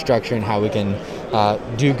reorienting our structure and how we can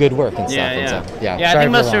do good work and stuff. And so, I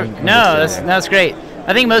think most of that's great.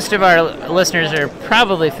 I think most of our listeners are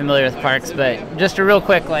probably familiar with Parks, but just a real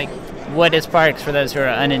quick, like, what is Parks for those who are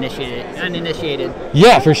uninitiated?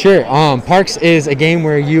 Yeah, for sure. Parks is a game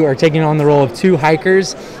where you are taking on the role of two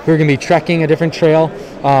hikers who are going to be trekking a different trail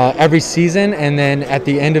every season, and then at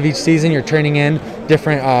the end of each season you're turning in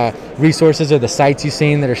different resources or the sites you've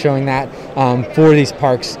seen that are showing that for these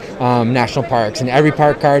parks, national parks. And every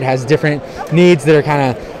park card has different needs that are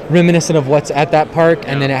kind of reminiscent of what's at that park,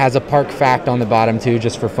 and then it has a park fact on the bottom too,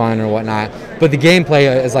 just for fun or whatnot. But the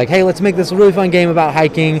gameplay is like, hey, let's make this a really fun game about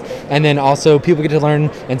hiking, and then also people get to learn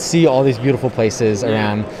and see all these beautiful places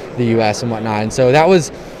around the US and whatnot. And so that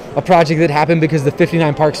was a project that happened because the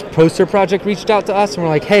 59 Parks poster project reached out to us, and we're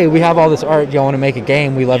like, hey, we have all this art, y'all want to make a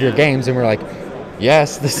game, we love your games. And we're like,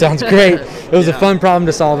 yes, this sounds great. It was a fun problem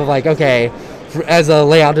to solve of like, okay, as a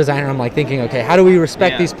layout designer, I'm like thinking, okay, how do we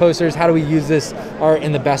respect these posters? How do we use this art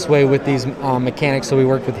in the best way with these mechanics? So we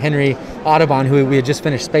worked with Henry Audubon, who we had just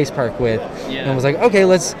finished Space Park with, and was like, okay,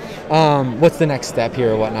 let's, what's the next step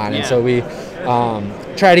here or whatnot? And so we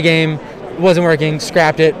tried a game, wasn't working,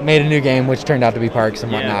 scrapped it, made a new game, which turned out to be Parks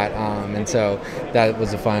and whatnot. And so that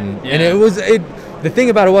was a fun, and the thing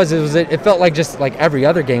about it was it felt like just like every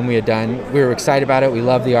other game we had done. We were excited about it, we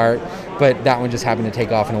loved the art, but that one just happened to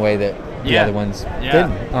take off in a way that the other ones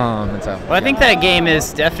didn't. And so, I think that game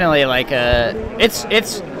is definitely like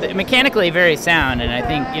it's mechanically very sound, and I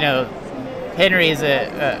think Henry is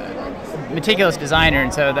a meticulous designer,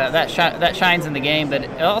 and so that shines in the game. But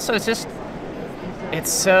it also,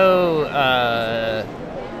 it's so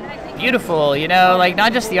beautiful, you know, like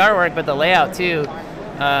not just the artwork but the layout too.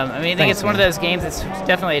 I mean, I think it's one of those games that's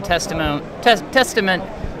definitely a testament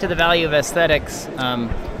to the value of aesthetics.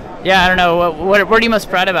 Yeah, I don't know, what are you most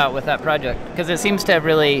proud about with that project? Because it seems to have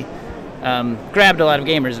really grabbed a lot of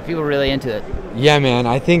gamers. People are really into it. Yeah, man.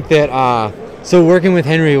 I think that so working with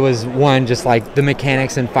Henry was one, just like the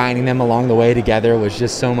mechanics and finding them along the way together was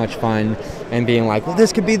just so much fun, and being like, well,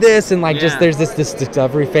 this could be this, and like just there's this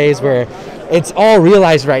discovery phase where it's all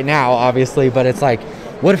realized right now, obviously, but it's like,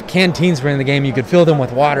 what if canteens were in the game? You could fill them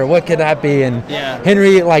with water. What could that be? And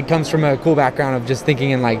Henry like comes from a cool background of just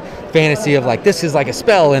thinking in like fantasy of like, this is like a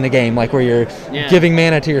spell in a game, like where you're giving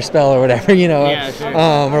mana to your spell or whatever, you know,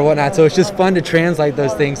 or whatnot. So it's just fun to translate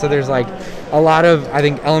those things. So there's like a lot of, I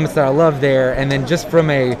think, elements that I love there. And then just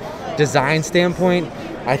from a design standpoint,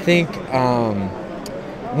 I think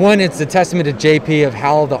one, it's a testament to JP of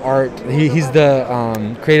how the art, he's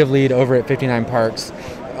the creative lead over at 59 Parks,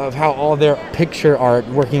 of how all their picture art,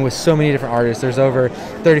 working with so many different artists, there's over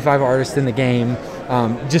 35 artists in the game,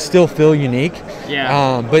 just still feel unique.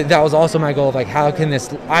 But that was also my goal of like, how can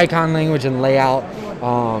this icon language and layout,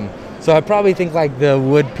 so I probably think like the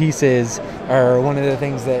wood pieces are one of the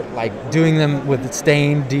things that, like, doing them with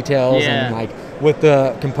stained details and like with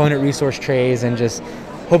the component resource trays, and just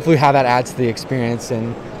hopefully how that adds to the experience,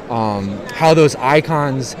 and how those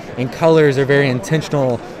icons and colors are very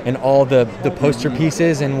intentional in all the poster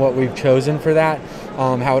pieces and what we've chosen for that,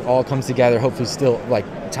 how it all comes together, hopefully still like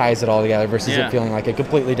ties it all together versus it feeling like a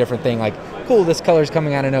completely different thing, like, cool, this color's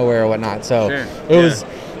coming out of nowhere or whatnot. So it was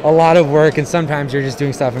a lot of work, and sometimes you're just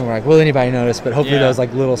doing stuff and we're like, will anybody notice? But hopefully those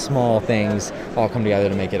like little small things all come together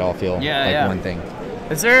to make it all feel like one thing.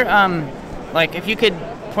 Is there like, if you could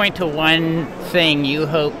point to one thing you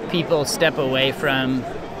hope people step away from,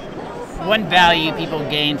 one value people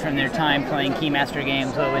gain from their time playing Keymaster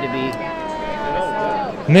games, what would it be?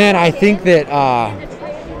 Man, I think that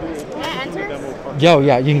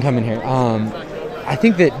yeah, you can come in here. I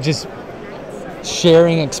think that just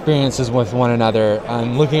sharing experiences with one another,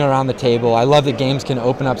 looking around the table. I love that games can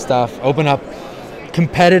open up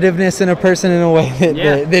competitiveness in a person in a way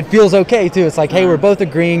that feels okay too. It's like, hey, we're both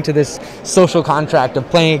agreeing to this social contract of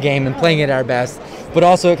playing a game and playing it our best, but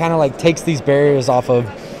also it kind of like takes these barriers off of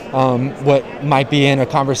what might be in a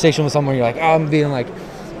conversation with someone. You're like, oh, I'm being like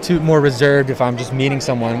more reserved if I'm just meeting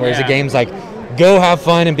someone, whereas a game's like, go have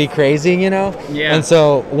fun and be crazy, you know? And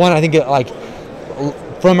so one, I think it, like,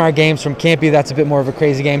 from our games, from Campy, that's a bit more of a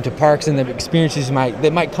crazy game, to Parks, and the experiences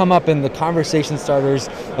that might come up in the conversation starters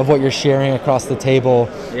of what you're sharing across the table,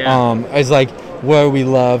 is like why we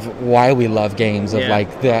love games, of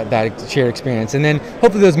like that shared experience. And then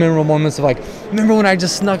hopefully those memorable moments of like, remember when I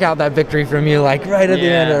just snuck out that victory from you, like right at the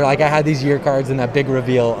end, or like I had these year cards, and that big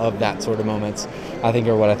reveal of that sort of moments, I think,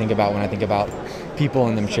 are what I think about when I think about people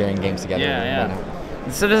and them sharing games together.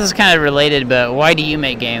 So this is kind of related, but why do you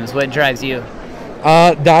make games? What drives you?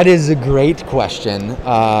 That is a great question.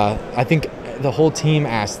 I think the whole team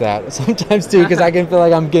asks that sometimes too, because I can feel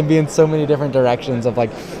like I'm going to be in so many different directions of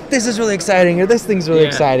like, this is really exciting, or this thing's really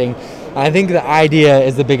exciting. I think the idea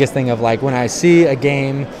is the biggest thing of like, when I see a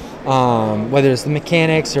game, whether it's the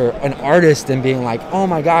mechanics or an artist, and being like, oh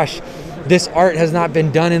my gosh, this art has not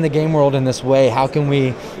been done in the game world in this way. How can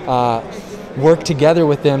we work together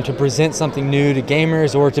with them to present something new to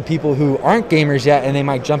gamers, or to people who aren't gamers yet, and they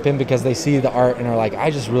might jump in because they see the art and are like,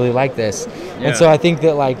 I just really like this. And so I think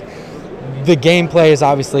that like the gameplay is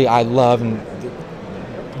obviously I love, and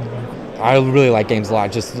I really like games a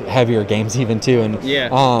lot, just heavier games even too. And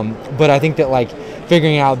but I think that like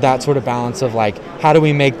figuring out that sort of balance of like, how do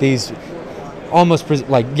we make these almost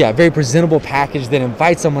very presentable package that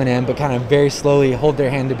invites someone in, but kind of very slowly hold their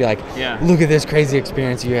hand to be like, look at this crazy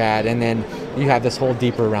experience you had, and then you have this whole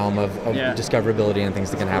deeper realm of discoverability and things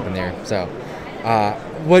that can happen there. So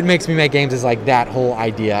what makes me make games is like that whole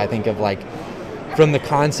idea, I think, of like, from the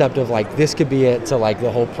concept of like, this could be it, to like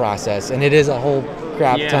the whole process. And it is a whole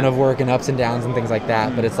crap ton of work and ups and downs and things like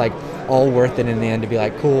that, but it's like all worth it in the end to be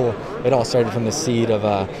like, cool, it all started from the seed of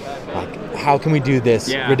like, how can we do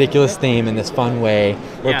this ridiculous theme in this fun way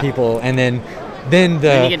where people, and then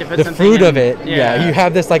the fruit of it, you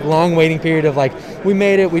have this like long waiting period of like, we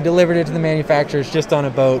made it, we delivered it to the manufacturers just on a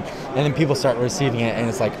boat, and then people start receiving it, and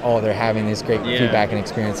it's like, oh, they're having these great feedback and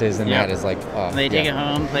experiences, and that is like, they take it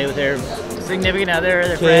home, play with their significant other,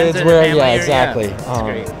 their kids, friends, or their family. Exactly. That's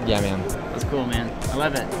great. Yeah, man. That's cool, man. I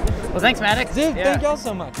love it. Well, thanks, Maddox. Dude, thank y'all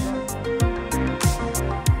so much.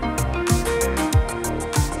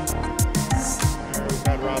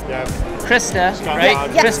 Rob Davenport. Krista,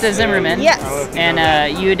 right? Yes. Krista Zimmerman. Yes. And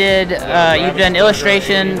you've done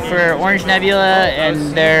illustration for Orange Nebula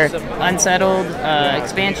and their Unsettled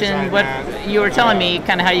expansion. What you were telling me,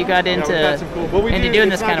 kind of how you got into doing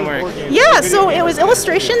this kind of work. Yeah, so it was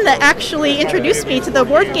illustration that actually introduced me to the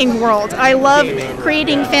board game world. I love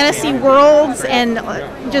creating fantasy worlds and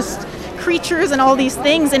just creatures and all these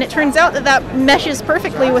things, and it turns out that meshes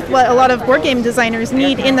perfectly with what a lot of board game designers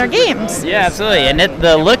need in their games. Yeah, absolutely. And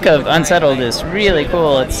the look of Unsettled is really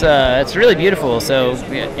cool. It's really beautiful. So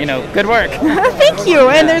good work. Thank you.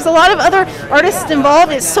 And there's a lot of other artists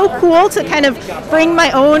involved. It's so cool to kind of bring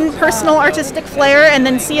my own personal artistic flair and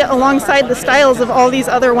then see it alongside the styles of all these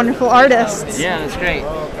other wonderful artists. Yeah, that's great.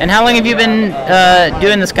 And how long have you been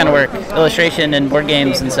doing this kind of work, illustration and board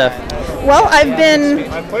games and stuff? Well, I've been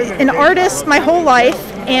an artist my whole life,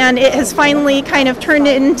 and it has finally kind of turned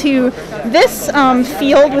into this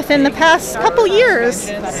field within the past couple years.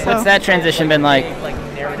 So What's that transition been like?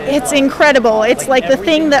 it's incredible. It's like the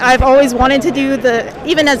thing that I've always wanted to do,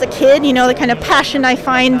 even as a kid, the kind of passion I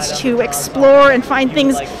find to explore and find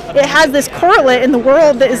things. It has this correlate in the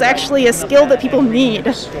world that is actually a skill that people need.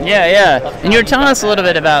 Yeah. And you were telling us a little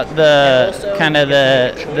bit about the kind of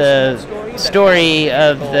the story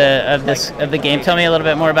of the game. Tell me a little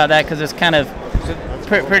bit more about that, because it's kind of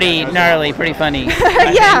pretty gnarly, pretty funny.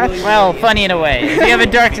 Yeah. Well, funny in a way. You have a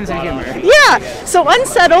dark sense of humor. Yeah. So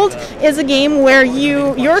Unsettled is a game where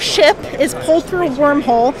your ship is pulled through a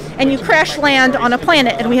wormhole and you crash land on a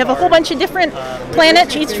planet. And we have a whole bunch of different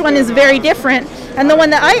planets. Each one is very different. And the one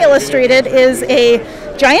that I illustrated is a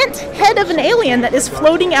giant head of an alien that is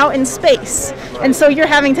floating out in space. And so you're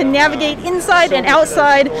having to navigate inside and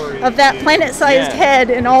outside of that planet-sized head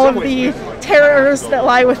and all of the terrors that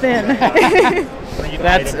lie within.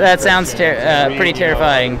 That sounds pretty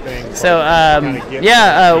terrifying. So,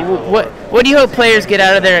 what do you hope players get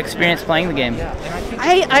out of their experience playing the game?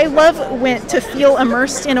 I love to feel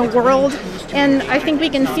immersed in a world, and I think we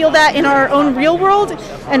can feel that in our own real world,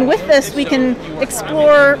 and with this we can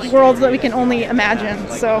explore worlds that we can only imagine.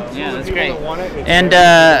 So yeah, that's great. And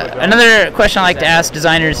another question I like to ask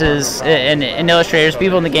designers is, and illustrators,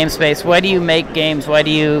 people in the game space, why do you make games? Why do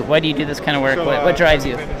you do this kind of work? What drives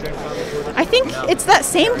you? I think it's that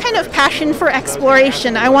same kind of passion for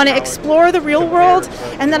exploration. I want to explore the real world,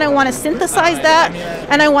 and then I want to synthesize that,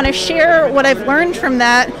 and I want to share what I've learned from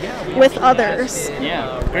that with others.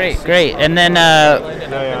 Yeah, great. And then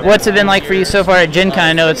what's it been like for you so far at GenCon?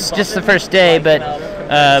 I know it's just the first day, but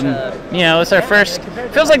it's our first,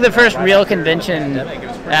 feels like the first real convention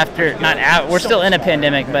after, we're still in a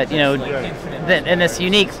pandemic, but in this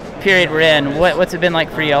unique period we're in. What's it been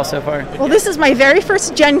like for you all so far? Well, this is my very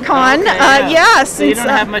first GenCon. So you don't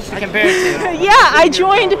have much to compare it to. Yeah, I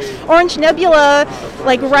joined Orange Nebula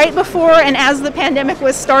right before and as the pandemic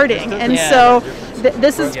was starting, and so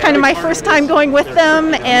this is kind of my first time going with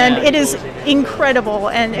them, and it is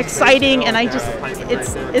incredible and exciting, and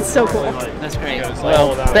it's so cool. That's great.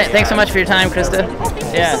 Well, thanks so much for your time, Krista. Thank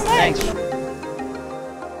you so much. Thanks.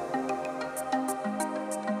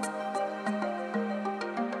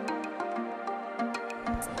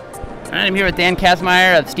 All right, I'm here with Dan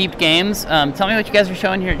Kazmaier of Steeped Games. Tell me what you guys are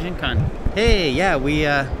showing here at GenCon. Hey, yeah, we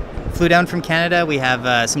flew down from Canada. We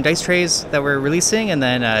have some dice trays that we're releasing, and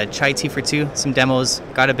then Chai Tea for Two, some demos.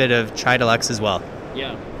 Got a bit of Chai Deluxe as well.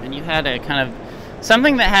 Yeah, and you had a kind of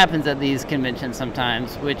something that happens at these conventions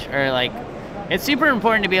sometimes, which are it's super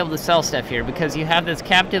important to be able to sell stuff here, because you have this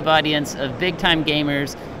captive audience of big-time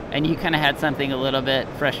gamers. And you kind of had something a little bit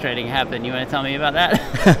frustrating happen. You want to tell me about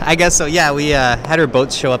that? I guess so. Yeah, we had our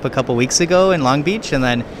boats show up a couple weeks ago in Long Beach, and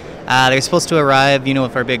then they're supposed to arrive,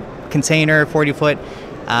 with our big container, 40-foot,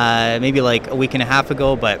 maybe a week and a half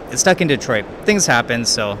ago, but it's stuck in Detroit. Things happen,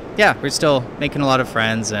 so yeah, we're still making a lot of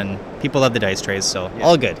friends, and people love the dice trays, so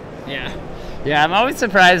all good. Yeah, I'm always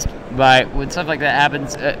surprised by when stuff like that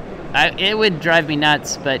happens. It would drive me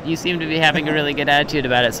nuts, but you seem to be having a really good attitude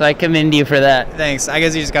about it, so I commend you for that. Thanks. I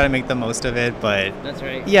guess you just got to make the most of it, but that's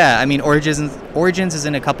right. Yeah, I mean, Origins is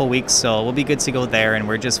in a couple weeks, so we'll be good to go there, and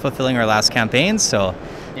we're just fulfilling our last campaign, so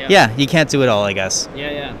yeah, you can't do it all, I guess.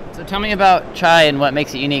 Yeah. So tell me about Chai and what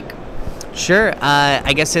makes it unique. Sure.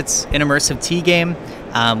 I guess it's an immersive tea game.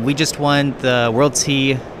 We just won the World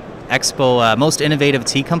Tea Expo Most Innovative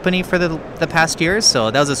Tea Company for the past year, so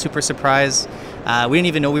that was a super surprise. We didn't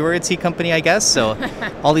even know we were a tea company, I guess, so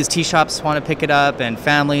all these tea shops want to pick it up, and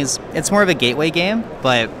families. It's more of a gateway game,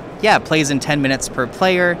 but yeah, it plays in 10 minutes per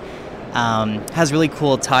player. Has really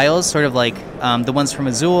cool tiles, sort of like the ones from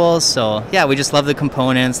Azul, so yeah, we just love the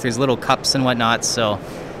components. There's little cups and whatnot, so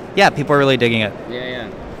yeah, people are really digging it. Yeah.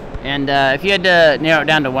 And if you had to narrow it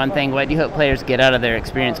down to one thing, what do you hope players get out of their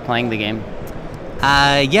experience playing the game?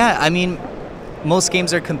 Yeah, I mean, most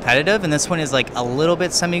games are competitive, and this one is like a little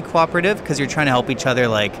bit semi-cooperative because you're trying to help each other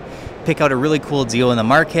like pick out a really cool deal in the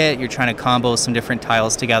market. You're trying to combo some different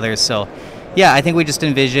tiles together. So yeah, I think we just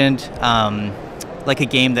envisioned like a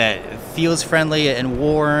game that feels friendly and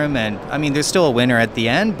warm, and I mean, there's still a winner at the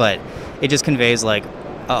end, but it just conveys like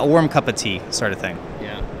a warm cup of tea sort of thing.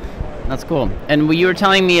 Yeah, that's cool. And you were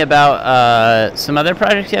telling me about some other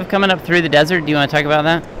projects you have coming up through the desert. Do you want to talk about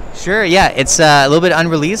that? Sure, yeah. It's a little bit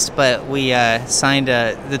unreleased, but we signed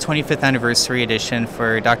the 25th anniversary edition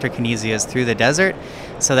for Dr. Kinesia's Through the Desert.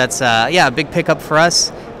 So that's, yeah, a big pickup for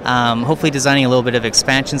us. Hopefully designing a little bit of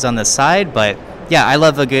expansions on the side, but yeah, I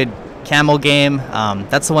love a good camel game.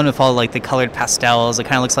 That's the one with all like the colored pastels. It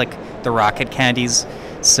kind of looks like the rocket candies.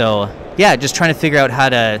 So yeah, just trying to figure out how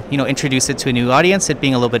to, you know, introduce it to a new audience, it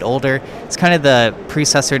being a little bit older. It's kind of the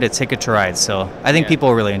predecessor to Ticket to Ride, so I think people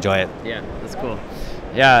will really enjoy it. Yeah, that's cool.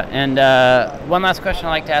 Yeah, and one last question I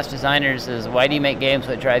like to ask designers is, why do you make games?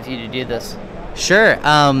 What drives you to do this? Sure.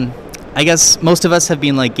 I guess most of us have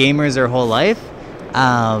been like gamers our whole life,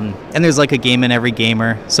 and there's like a game in every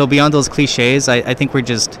gamer. So beyond those cliches, I think we're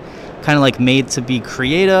just kind of like made to be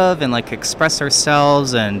creative and like express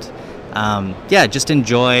ourselves and yeah, just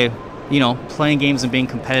enjoy, you know, playing games and being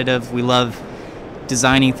competitive. We love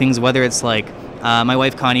designing things, whether it's like my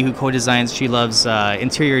wife Connie, who co-designs, she loves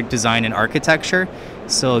interior design and architecture.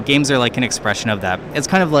 So games are like an expression of that. It's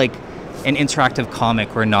kind of like an interactive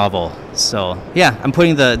comic or novel. So yeah, I'm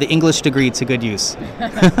putting the English degree to good use.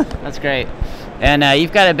 That's great. And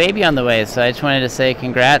you've got a baby on the way, so I just wanted to say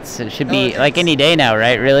congrats. It should be like any day now,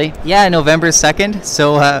 right? Really? Yeah, November 2nd.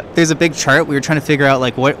 So there's a big chart. We were trying to figure out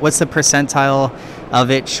like what's the percentile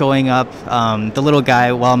of it showing up. The little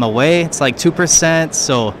guy while I'm away, it's like 2%.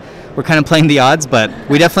 So we're kind of playing the odds, but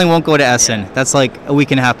we definitely won't go to Essen. That's like a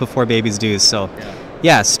week and a half before baby's due. So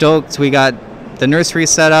yeah, stoked. We got the nursery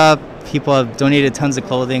set up. People have donated tons of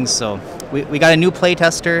clothing. So we got a new play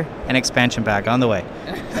tester and expansion pack on the way.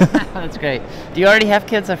 That's great. Do you already have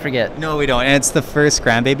kids? I forget. No, we don't. And it's the first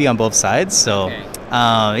grandbaby on both sides. So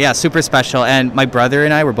yeah, super special. And my brother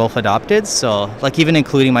and I were both adopted. So like even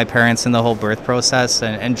including my parents in the whole birth process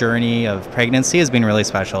and journey of pregnancy has been really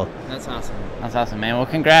special. That's awesome. That's awesome, man. Well,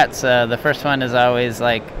 congrats. The first one is always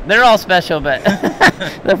like, they're all special, but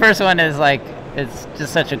the first one is like, it's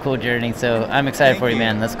just such a cool journey. So I'm excited for you,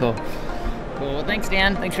 man. That's cool. Cool. Well, thanks,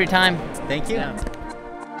 Dan. Thanks for your time. Thank you. Yeah.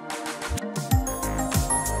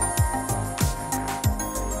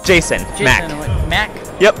 Jason, Mac. Mac?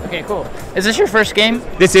 Yep. Okay, cool. Is this your first game?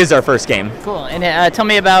 This is our first game. Cool. And tell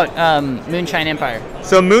me about Moonshine Empire.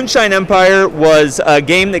 So Moonshine Empire was a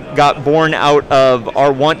game that got born out of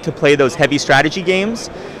our want to play those heavy strategy games,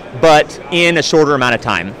 but in a shorter amount of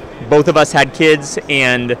time. Both of us had kids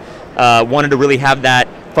and wanted to really have that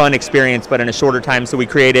fun experience, but in a shorter time. So we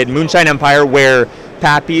created Moonshine Empire, where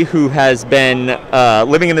Pappy, who has been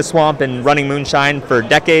living in the swamp and running moonshine for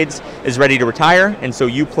decades, is ready to retire. And so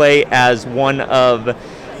you play as one of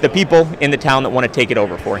the people in the town that want to take it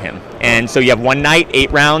over for him. And so you have one night,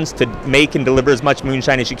 8 rounds to make and deliver as much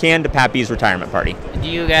moonshine as you can to Pappy's retirement party. Do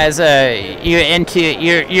you guys, you into,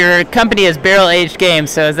 your company is barrel-aged games,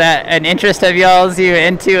 so is that an interest of y'all's? You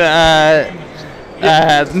into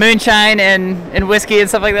moonshine and whiskey and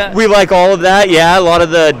stuff like that? We like all of that, yeah. A lot of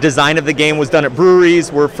the design of the game was done at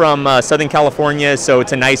breweries. We're from Southern California, so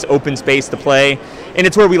it's a nice open space to play. And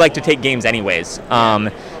it's where we like to take games anyways.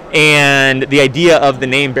 And the idea of the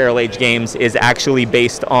name Barrel Age Games is actually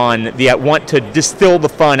based on the want to distill the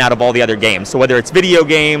fun out of all the other games. So whether it's video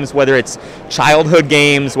games, whether it's childhood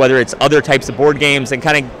games, whether it's other types of board games, and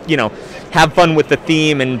kind of, you know, have fun with the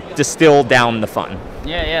theme and distill down the fun.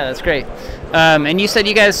 Yeah, that's great. And you said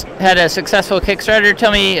you guys had a successful Kickstarter.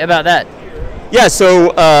 Tell me about that. Yeah, so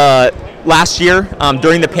last year,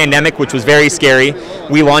 during the pandemic, which was very scary,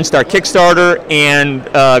 we launched our Kickstarter and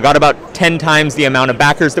got about 10 times the amount of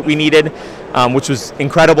backers that we needed, which was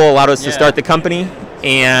incredible, allowed us to start the company.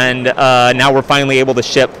 And now we're finally able to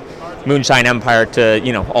ship Moonshine Empire to,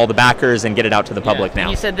 you know, all the backers and get it out to the public now.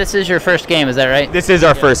 And you said this is your first game, is that right? This is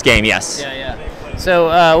our first game, yes. Yeah.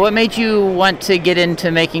 So what made you want to get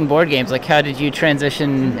into making board games? Like, how did you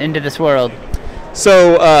transition into this world?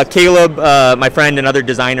 So Caleb, my friend and other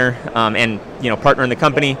designer and, you know, partner in the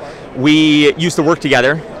company, we used to work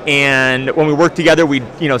together. And when we worked together, we'd,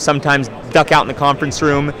 you know, sometimes duck out in the conference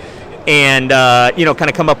room and, you know, kind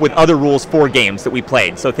of come up with other rules for games that we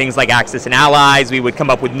played. So things like Axis and Allies, we would come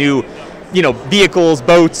up with new, you know, vehicles,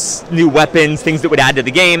 boats, new weapons, things that would add to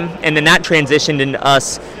the game. And then that transitioned into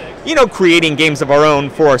us creating games of our own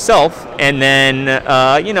for ourselves. And then,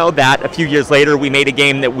 that a few years later, we made a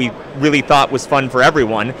game that we really thought was fun for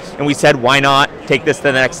everyone. And we said, why not take this to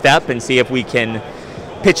the next step and see if we can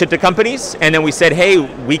pitch it to companies? And then we said, hey,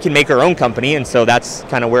 we can make our own company. And so that's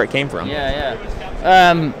kind of where it came from.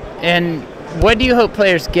 And what do you hope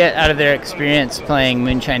players get out of their experience playing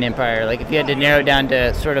Moonshine Empire? Like, if you had to narrow it down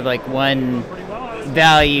to sort of like one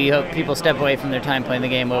value you hope people step away from their time playing the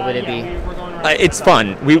game, what would it be? It's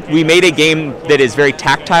fun. We made a game that is very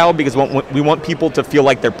tactile because we want people to feel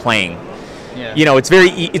like they're playing. Yeah.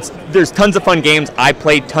 There's tons of fun games. I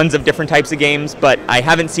play tons of different types of games, but I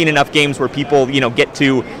haven't seen enough games where people, get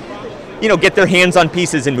to, get their hands on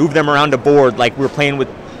pieces and move them around a board like we're playing with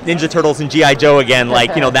Ninja Turtles and G.I. Joe again,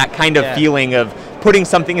 like, that kind of feeling of putting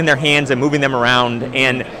something in their hands and moving them around.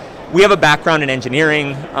 And we have a background in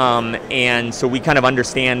engineering, and so we kind of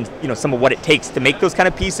understand, some of what it takes to make those kind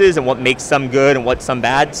of pieces and what makes some good and what's some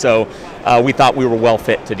bad. So we thought we were well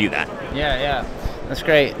fit to do that. Yeah, that's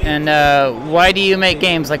great. And why do you make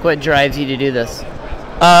games? Like, what drives you to do this?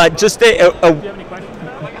 Just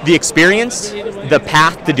the experience, the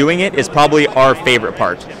path to doing it is probably our favorite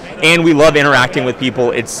part. And we love interacting with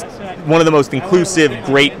people. It's one of the most inclusive,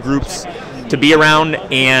 great groups to be around,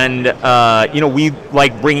 and we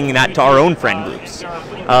like bringing that to our own friend groups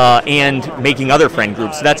and making other friend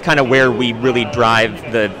groups. So that's kind of where we really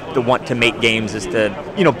drive the want to make games, is to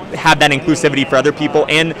have that inclusivity for other people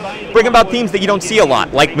and bring about themes that you don't see a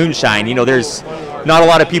lot, like Moonshine. There's not a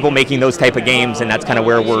lot of people making those type of games, and that's kind of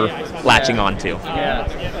where we're latching on to.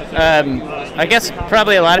 I guess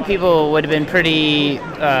probably a lot of people would have been pretty,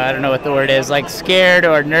 I don't know what the word is, like scared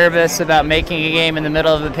or nervous about making a game in the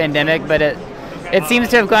middle of a pandemic, but it seems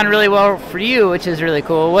to have gone really well for you, which is really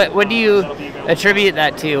cool. What do you attribute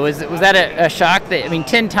that to? Was that a shock?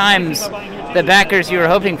 10 times the backers you were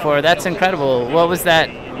hoping for, that's incredible. What was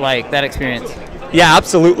that like, that experience? Yeah,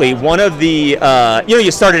 absolutely. One of the,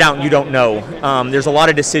 you started out and you don't know. There's a lot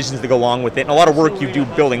of decisions that go along with it and a lot of work you do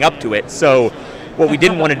building up to it. So what we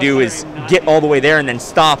didn't want to do is get all the way there and then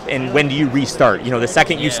stop, and when do you restart? The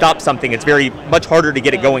second you stop something, it's very much harder to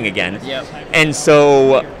get it going again. Yep. And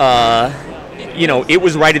so, it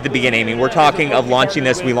was right at the beginning. We're talking of launching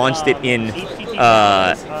this. We launched it in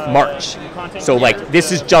March. So,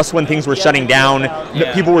 this is just when things were shutting down.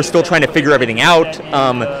 People were still trying to figure everything out,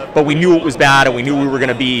 but we knew it was bad, and we knew we were going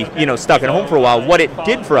to be, stuck at home for a while. What it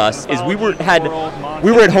did for us is we were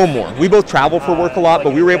at home more. We both travel for work a lot,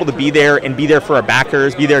 but we were able to be there for our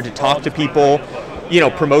backers, be there to talk to people,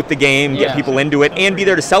 promote the game, get people into it, and be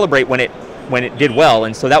there to celebrate when it did well.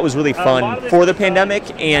 And so that was really fun for the pandemic,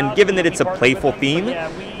 and given that it's a playful theme,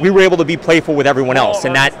 we were able to be playful with everyone else,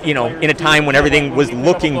 and that, in a time when everything was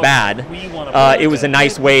looking bad, it was a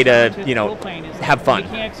nice way to, have fun.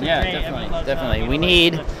 Yeah, definitely. We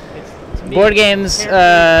need board games.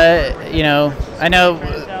 I know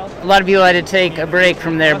a lot of people had to take a break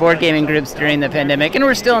from their board gaming groups during the pandemic, and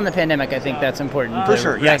we're still in the pandemic. I think that's important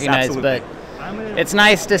to recognize, but it's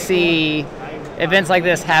nice to see events like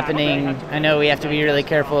this happening. I know we have to be really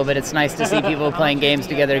careful, but it's nice to see people playing games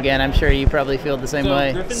together again. I'm sure you probably feel the same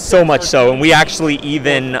way. So much so, and we actually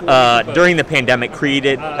even during the pandemic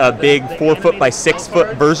created a big 4-foot by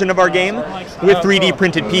 6-foot version of our game with 3D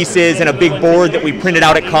printed pieces and a big board that we printed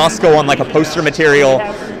out at Costco on like a poster material.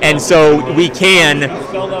 And so we can,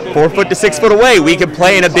 4 foot to 6 foot away, we can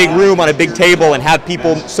play in a big room on a big table and have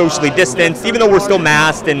people socially distanced, even though we're still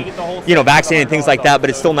masked and vaccinated and things like that. But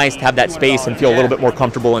it's still nice to have that space and feel a little bit more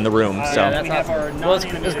comfortable in the room. So that's awesome. Well,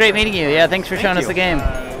 it was great meeting you. Yeah, thanks for showing us the game.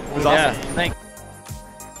 It was awesome. Thanks.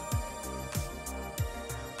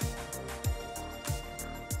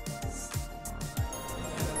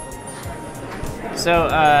 So,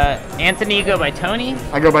 Anthony, you go by Tony?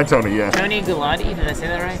 I go by Tony, yeah. Tony Gulati, did I say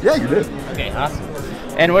that right? Yeah, you did. Okay, awesome.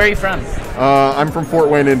 And where are you from? I'm from Fort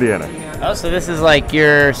Wayne, Indiana. Oh, so this is like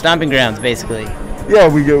your stomping grounds, basically. Yeah,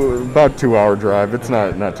 we go about 2-hour drive. It's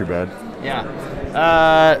not too bad.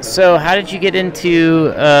 Yeah. So how did you get into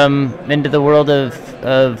the world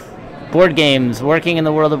of board games, working in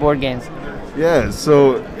the world of board games? Yeah,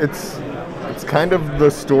 so it's kind of the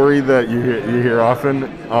story that you hear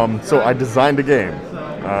often. So I designed a game.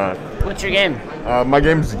 What's your game? My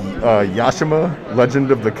game's Yashima,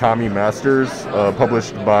 Legend of the Kami Masters,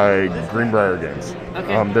 published by Greenbrier Games.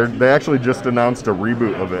 Okay. They actually just announced a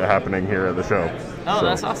reboot of it happening here at the show. Oh, so.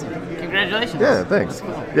 That's awesome. Congratulations. Yeah, thanks.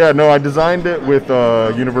 That's cool. Yeah, no, I designed it with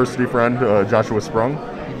a university friend, Joshua Sprung.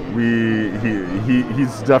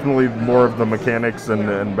 He's definitely more of the mechanics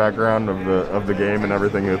and background of the game and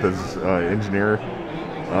everything with his engineer.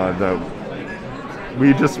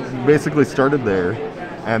 We just basically started there,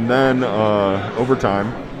 and then over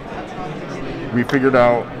time we figured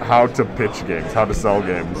out how to pitch games, how to sell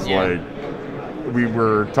games. Like, we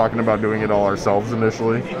were talking about doing it all ourselves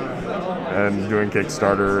initially and doing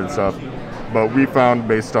Kickstarter and stuff. But we found,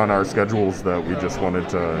 based on our schedules, that we just wanted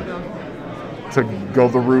to go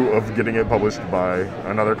the route of getting it published by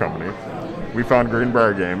another company. We found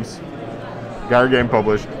Greenbrier Games, got our game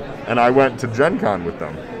published, and I went to GenCon with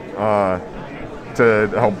them to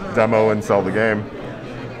help demo and sell the game.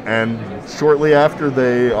 And shortly after,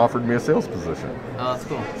 they offered me a sales position. Oh, that's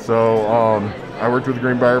cool. So I worked with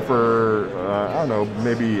Greenbrier for, I don't know,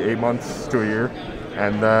 maybe 8 months to a year.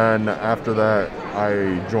 And then after that,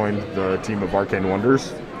 I joined the team of Arcane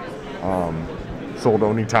Wonders. Sold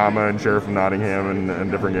Onitama and Sheriff of Nottingham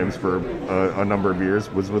and different games for a number of years.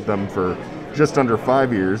 Was with them for just under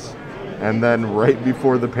 5 years. And then right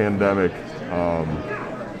before the pandemic,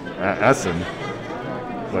 at Essen,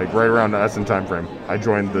 like right around the Essen timeframe, I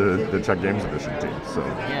joined the Czech Games Edition team. So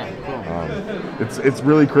it's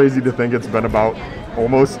really crazy to think it's been about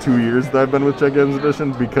almost 2 years that I've been with Czech Games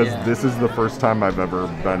Edition, because this is the first time I've ever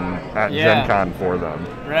been at GenCon for them.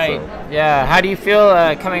 Right. So. Yeah. How do you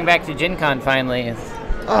feel coming back to GenCon finally?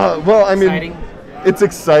 Well, I mean, exciting? It's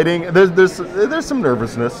exciting. There's some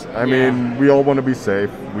nervousness. I mean, we all want to be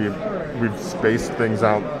safe. We've spaced things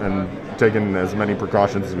out and taken as many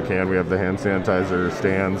precautions as we can. We have the hand sanitizer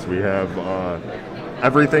stands. We have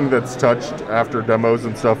everything that's touched after demos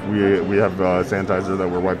and stuff. We have sanitizer that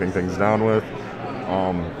we're wiping things down with.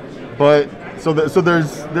 But so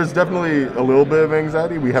there's definitely a little bit of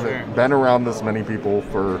anxiety. We haven't been around this many people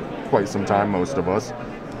for quite some time, most of us.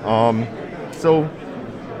 So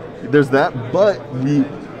there's that. But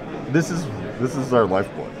this is our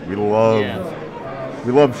lifeblood. We love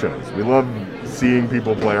shows. We love seeing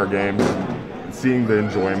people play our games, seeing the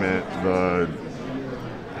enjoyment.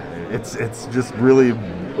 It's just really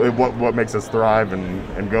what makes us thrive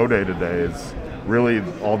and go day to day is really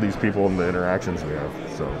all these people and the interactions we have.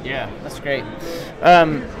 So yeah, that's great.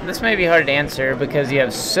 This may be hard to answer because you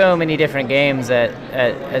have so many different games at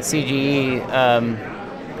CGE.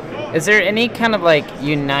 Is there any kind of like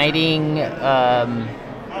uniting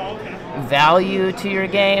value to your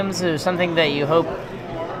games, or something that you hope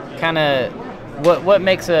kind of what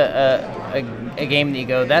makes a game that you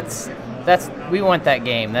go, that's we want that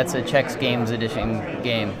game, that's a Czech Games Edition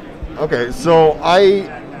game? Okay, so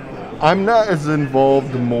I'm not as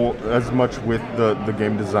involved as much with the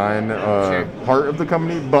game design part of the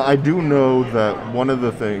company, but I do know that one of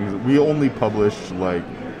the things, we only publish like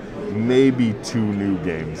maybe 2 new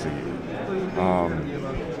games a year,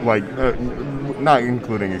 not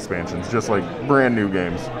including expansions, just like brand new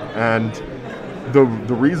games. And the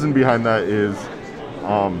reason behind that is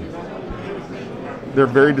they're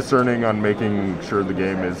very discerning on making sure the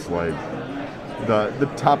game is like the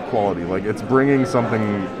top quality, like it's bringing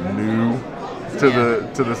something new to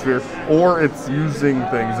the sphere, or it's using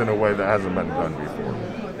things in a way that hasn't been done before.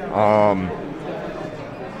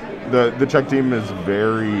 The Czech team is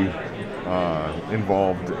very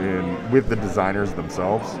involved with the designers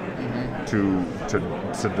themselves to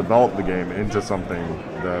develop the game into something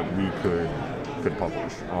that we could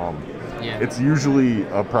publish. It's usually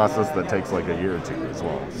a process that takes like a year or 2 as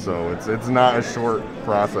well. So it's not a short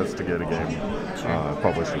process to get a game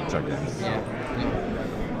published with Czech Games.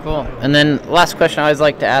 Cool. And then last question I always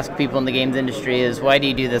like to ask people in the games industry is, why do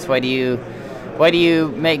you do this? Why do you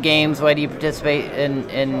make games? Why do you participate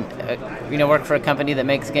in work for a company that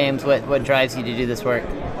makes games? What drives you to do this work?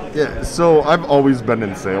 Yeah, so I've always been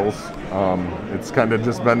in sales. It's kind of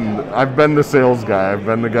just I've been the sales guy. I've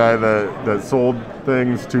been the guy that sold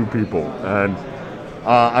things to people. And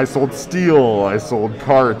I sold steel, I sold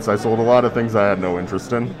carts, I sold a lot of things I had no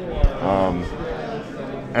interest in.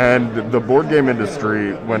 And the board game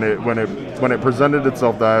industry, when it presented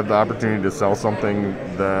itself that I had the opportunity to sell something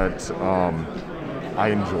that I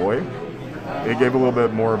enjoy, it gave a little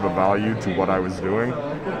bit more of a value to what I was doing.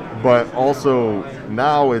 But also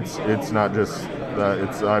now it's not just that,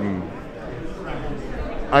 it's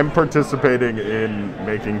I'm participating in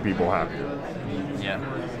making people happy. Yeah.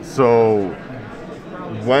 So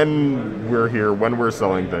when we're here, when we're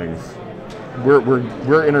selling things,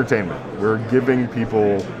 we're entertainment. We're giving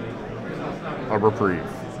people a reprieve.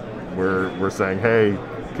 We're saying, hey,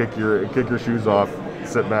 kick your shoes off,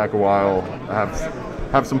 sit back a while,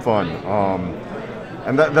 have some fun.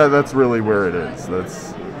 And that's really where it is.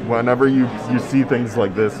 That's whenever you see things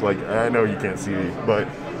like this, like, I know you can't see, but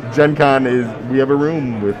GenCon we have a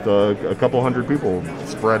room with a couple hundred people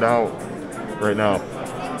spread out right now,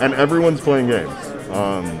 and everyone's playing games.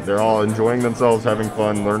 They're all enjoying themselves, having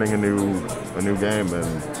fun, learning a new game,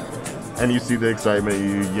 and you see the excitement,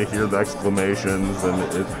 you hear the exclamations, and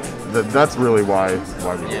that's really why we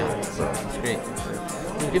do it. So. That's great.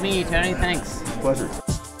 Good to meet you, Tony. Thanks. Pleasure.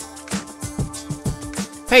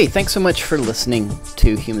 Hey, thanks so much for listening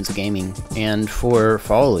to Humans of Gaming and for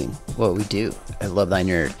following what we do at Love Thy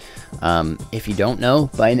Nerd. If you don't know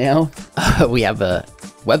by now, we have a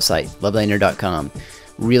website, lovethynerd.com.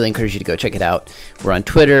 Really encourage you to go check it out. We're on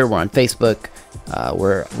Twitter, we're on Facebook.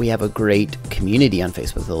 We have a great community on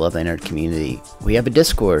Facebook, the Love Thy Nerd community. We have a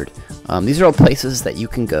Discord. These are all places that you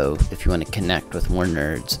can go if you want to connect with more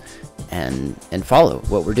nerds and follow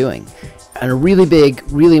what we're doing. And a really big,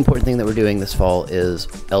 really important thing that we're doing this fall is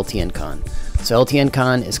LTNCon. So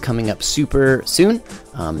LTNCon is coming up super soon,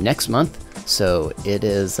 next month. So it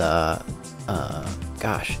is, it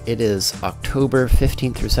is October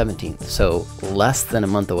 15th through 17th. So less than a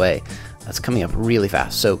month away. That's coming up really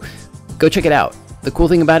fast. So go check it out. The cool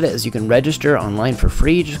thing about it is you can register online for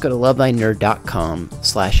free. Just go to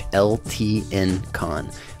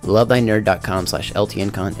lovethynerd.com/LTNCon.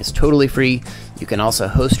 lovethynerd.com/LTNCon is totally free. You can also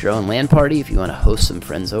host your own LAN party if you want to host some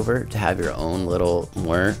friends over to have your own little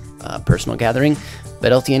more personal gathering.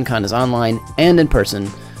 But LTNCon is online and in person,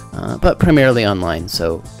 but primarily online.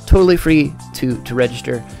 So totally free to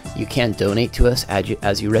register. You can donate to us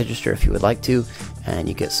as you register if you would like to, and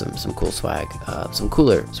you get some cool swag, some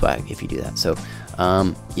cooler swag if you do that. So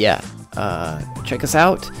check us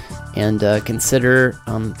out and consider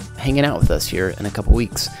hanging out with us here in a couple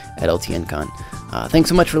weeks at LTNCon. Thanks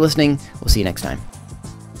so much for listening. We'll see you next time.